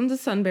 welcome to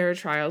Sunbearer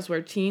Trials,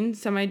 where teen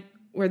semidoses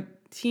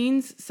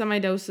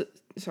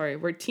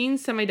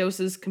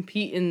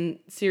compete in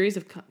series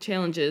of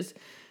challenges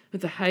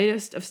with the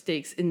highest of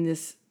stakes in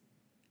this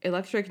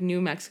electric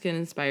New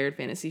Mexican-inspired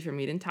fantasy from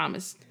Aiden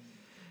Thomas.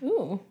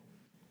 Ooh.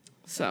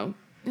 So,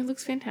 it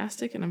looks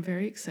fantastic, and I'm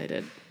very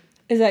excited.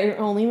 Is that your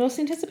only most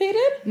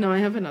anticipated? No, I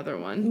have another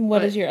one.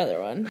 What is your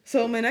other one?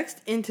 So, my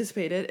next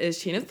anticipated is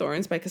Chain of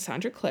Thorns by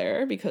Cassandra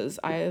Clare, because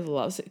I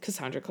love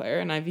Cassandra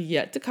Clare, and I've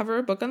yet to cover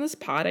a book on this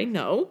pod, I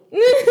know.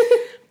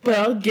 But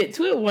I'll get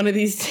to it one of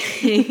these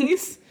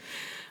days.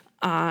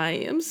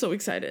 I am so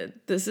excited.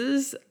 This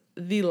is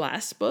the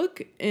last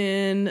book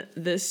in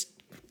this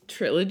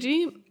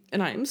trilogy.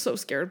 And I am so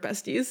scared,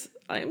 besties.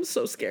 I am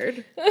so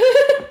scared.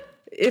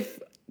 If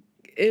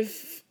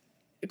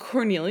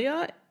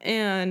Cornelia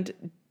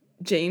and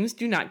James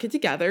do not get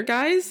together,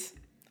 guys,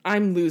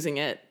 I'm losing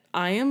it.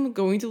 I am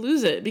going to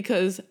lose it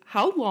because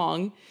how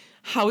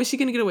is she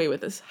going to get away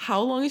with this? How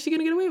long is she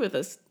going to get away with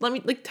this?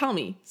 Tell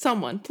me,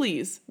 someone,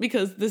 please,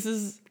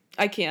 because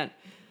I can't.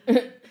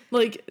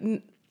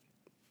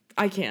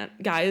 I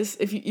can't. Guys,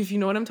 if you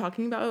know what I'm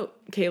talking about,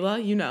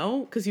 Kayla, you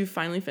know, because you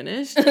finally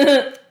finished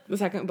the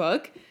second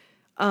book.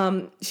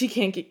 She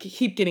can't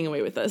keep getting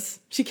away with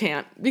this. She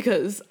can't,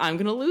 because I'm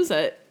going to lose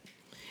it.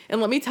 And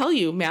let me tell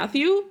you,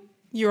 Matthew,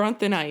 you're on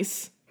thin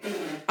ice.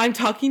 I'm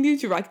talking to you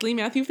directly,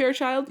 Matthew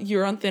Fairchild.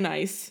 You're on thin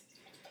ice.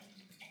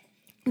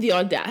 The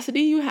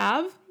audacity you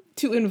have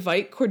to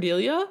invite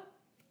Cordelia,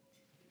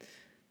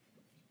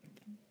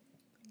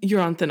 you're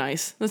on thin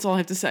ice. That's all I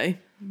have to say.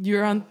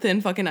 You're on thin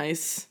fucking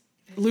ice.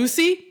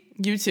 Lucy,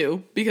 you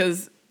too,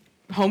 because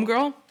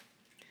homegirl,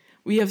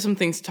 we have some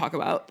things to talk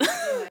about.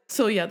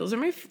 So yeah, those are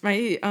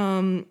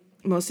my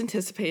most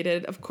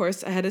anticipated. Of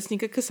course, I had to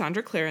sneak a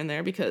Cassandra Clare in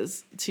there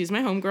because she's my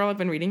homegirl. I've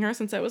been reading her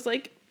since I was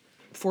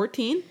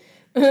 14.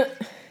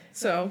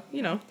 So,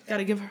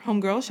 gotta give her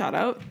homegirl a shout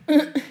out.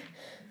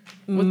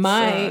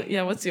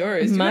 What's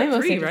yours? My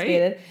most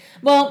anticipated. Right?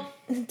 Well,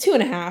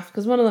 2.5,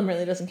 because one of them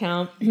really doesn't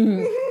count.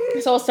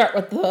 So I'll start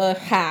with the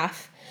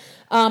half.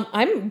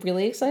 I'm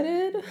really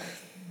excited.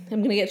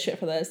 I'm gonna get shit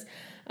for this.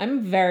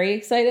 I'm very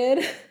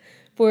excited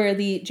for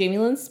the Jamie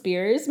Lynn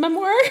Spears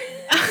memoir.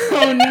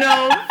 Oh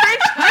no,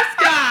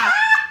 Francesca!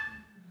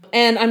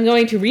 And I'm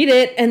going to read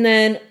it and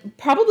then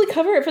probably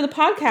cover it for the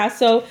podcast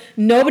so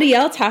nobody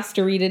else has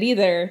to read it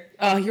either.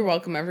 Oh, you're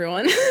welcome,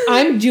 everyone.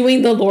 I'm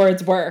doing the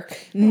Lord's work.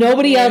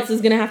 Nobody else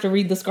is going to have to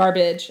read this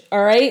garbage,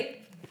 all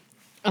right?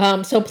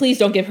 So please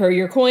don't give her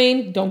your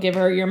coin. Don't give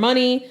her your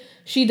money.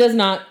 She does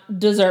not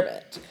deserve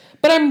it.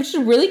 But I'm just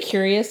really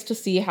curious to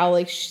see how,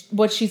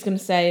 what she's going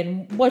to say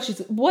and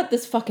what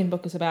this fucking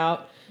book is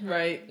about.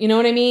 Right. You know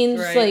what I mean?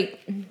 Right.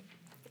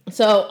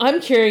 So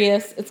I'm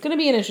curious. It's going to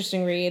be an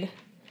interesting read.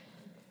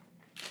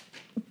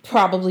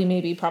 Probably,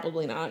 maybe,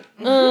 probably not.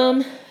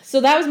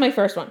 So that was my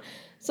first one.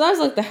 So that was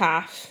like the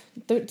half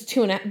of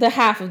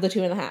the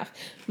 2.5.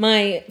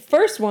 My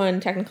first one,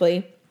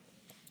 technically,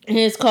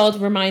 is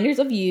called Reminders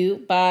of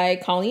You by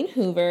Colleen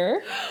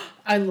Hoover.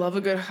 I love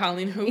a good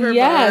Colleen Hoover.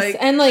 Yes,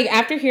 and like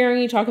after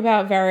hearing you talk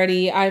about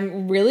Verity,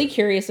 I'm really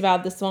curious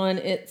about this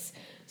one.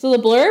 So the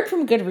blurb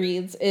from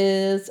Goodreads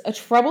is a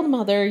troubled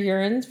mother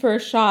yearns for a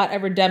shot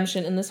at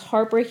redemption in this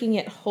heartbreaking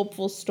yet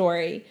hopeful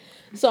story.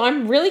 So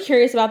I'm really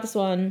curious about this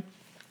one.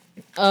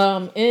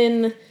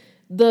 In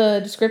the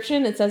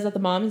description, it says that the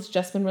mom has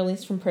just been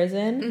released from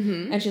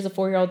prison, and she has a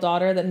 4-year-old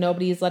daughter that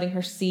nobody is letting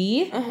her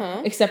see,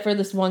 except for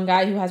this one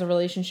guy who has a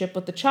relationship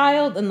with the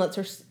child and lets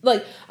her.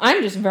 Like,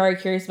 I'm just very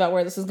curious about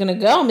where this is gonna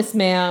go, Miss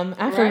Ma'am.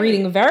 After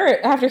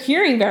after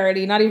hearing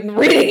Verity, not even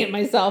reading it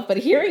myself, but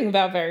hearing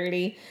about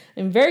Verity,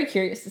 I'm very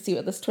curious to see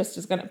what this twist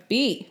is gonna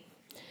be.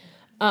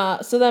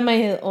 So then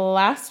my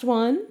last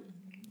one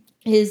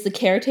is The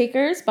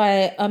Caretakers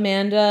by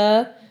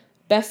Amanda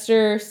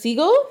Bester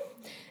Siegel.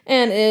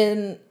 And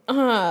in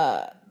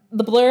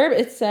the blurb,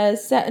 it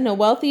says, set in a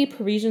wealthy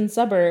Parisian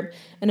suburb,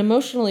 an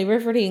emotionally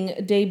riveting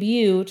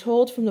debut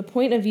told from the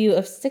point of view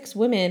of 6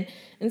 women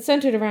and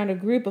centered around a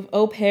group of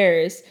au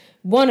pairs,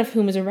 one of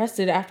whom is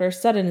arrested after a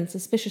sudden and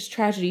suspicious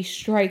tragedy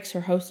strikes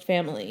her host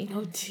family.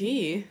 Oh,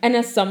 gee. And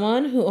as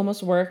someone who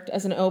almost worked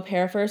as an au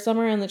pair for a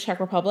summer in the Czech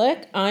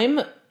Republic, I'm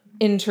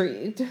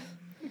intrigued.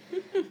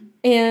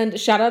 And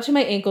shout out to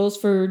my ankles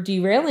for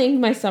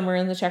derailing my summer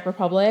in the Czech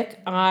Republic.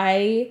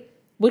 I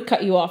would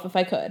cut you off if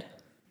I could.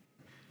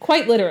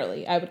 Quite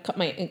literally, I would cut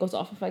my ankles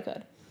off if I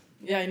could.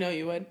 Yeah, I know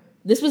you would.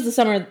 This was the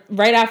summer,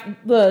 right after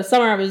the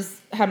summer I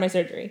had my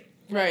surgery.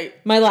 Right.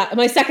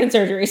 My second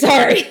surgery,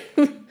 sorry.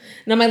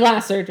 Not my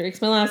last surgery,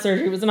 because my last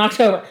surgery was in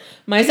October.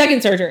 My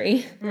second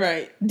surgery.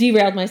 Right.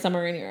 Derailed my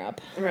summer in Europe.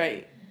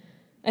 Right.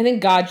 I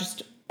think God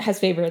just has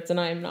favorites, and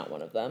I am not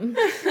one of them.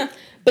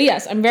 But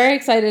yes, I'm very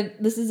excited.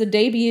 This is a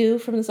debut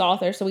from this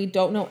author, so we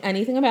don't know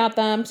anything about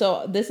them.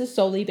 So this is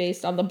solely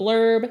based on the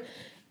blurb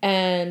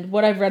and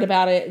what I've read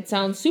about it. It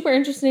sounds super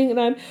interesting, and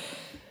I'm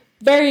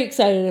very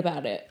excited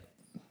about it.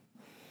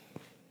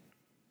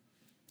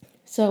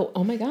 So,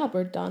 oh my God,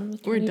 we're done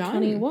with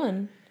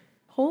 2021.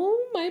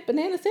 Oh, my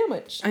banana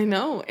sandwich. I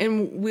know.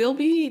 And we'll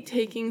be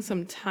taking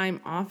some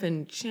time off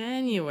in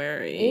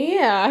January.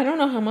 Yeah, I don't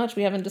know how much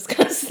we haven't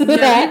discussed that.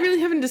 Yeah, we really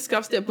haven't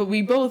discussed it, but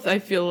we both, I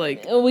feel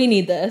like... We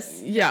need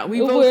this. Yeah, we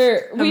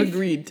both have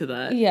agreed to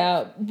that.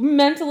 Yeah,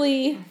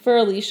 mentally for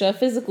Alicia,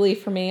 physically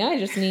for me, I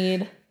just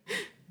need...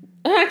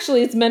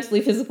 Actually, it's mentally,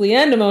 physically,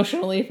 and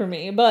emotionally for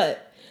me,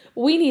 but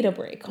we need a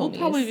break, homies. We'll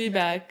probably be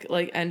back,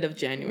 like, end of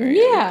January,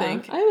 Yeah,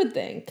 I would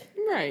think.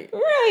 Right.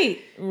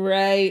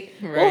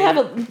 We'll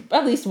have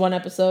at least one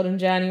episode in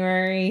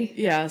January.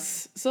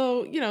 Yes.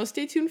 So,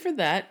 stay tuned for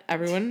that.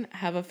 Everyone,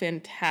 have a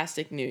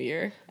fantastic new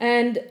year.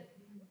 And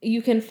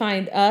you can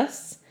find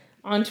us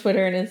on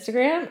Twitter and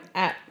Instagram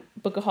at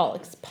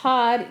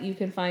BookaholicsPod. You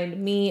can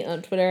find me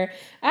on Twitter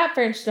at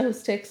French Toast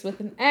Sticks with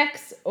an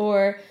X,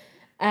 or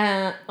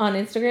on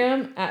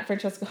Instagram at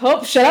Francesca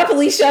Hope. Shut up,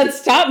 Alicia, and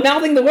stop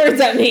mouthing the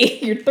words at me.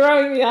 You're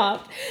throwing me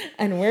off.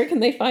 And where can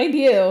they find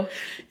you?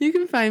 You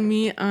can find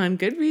me on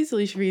Goodreads,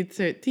 Alicia Reads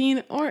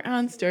 13, or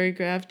on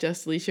Storygraph,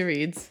 just Alicia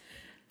Reads.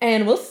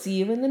 And we'll see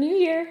you in the new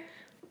year.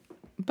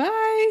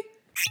 Bye.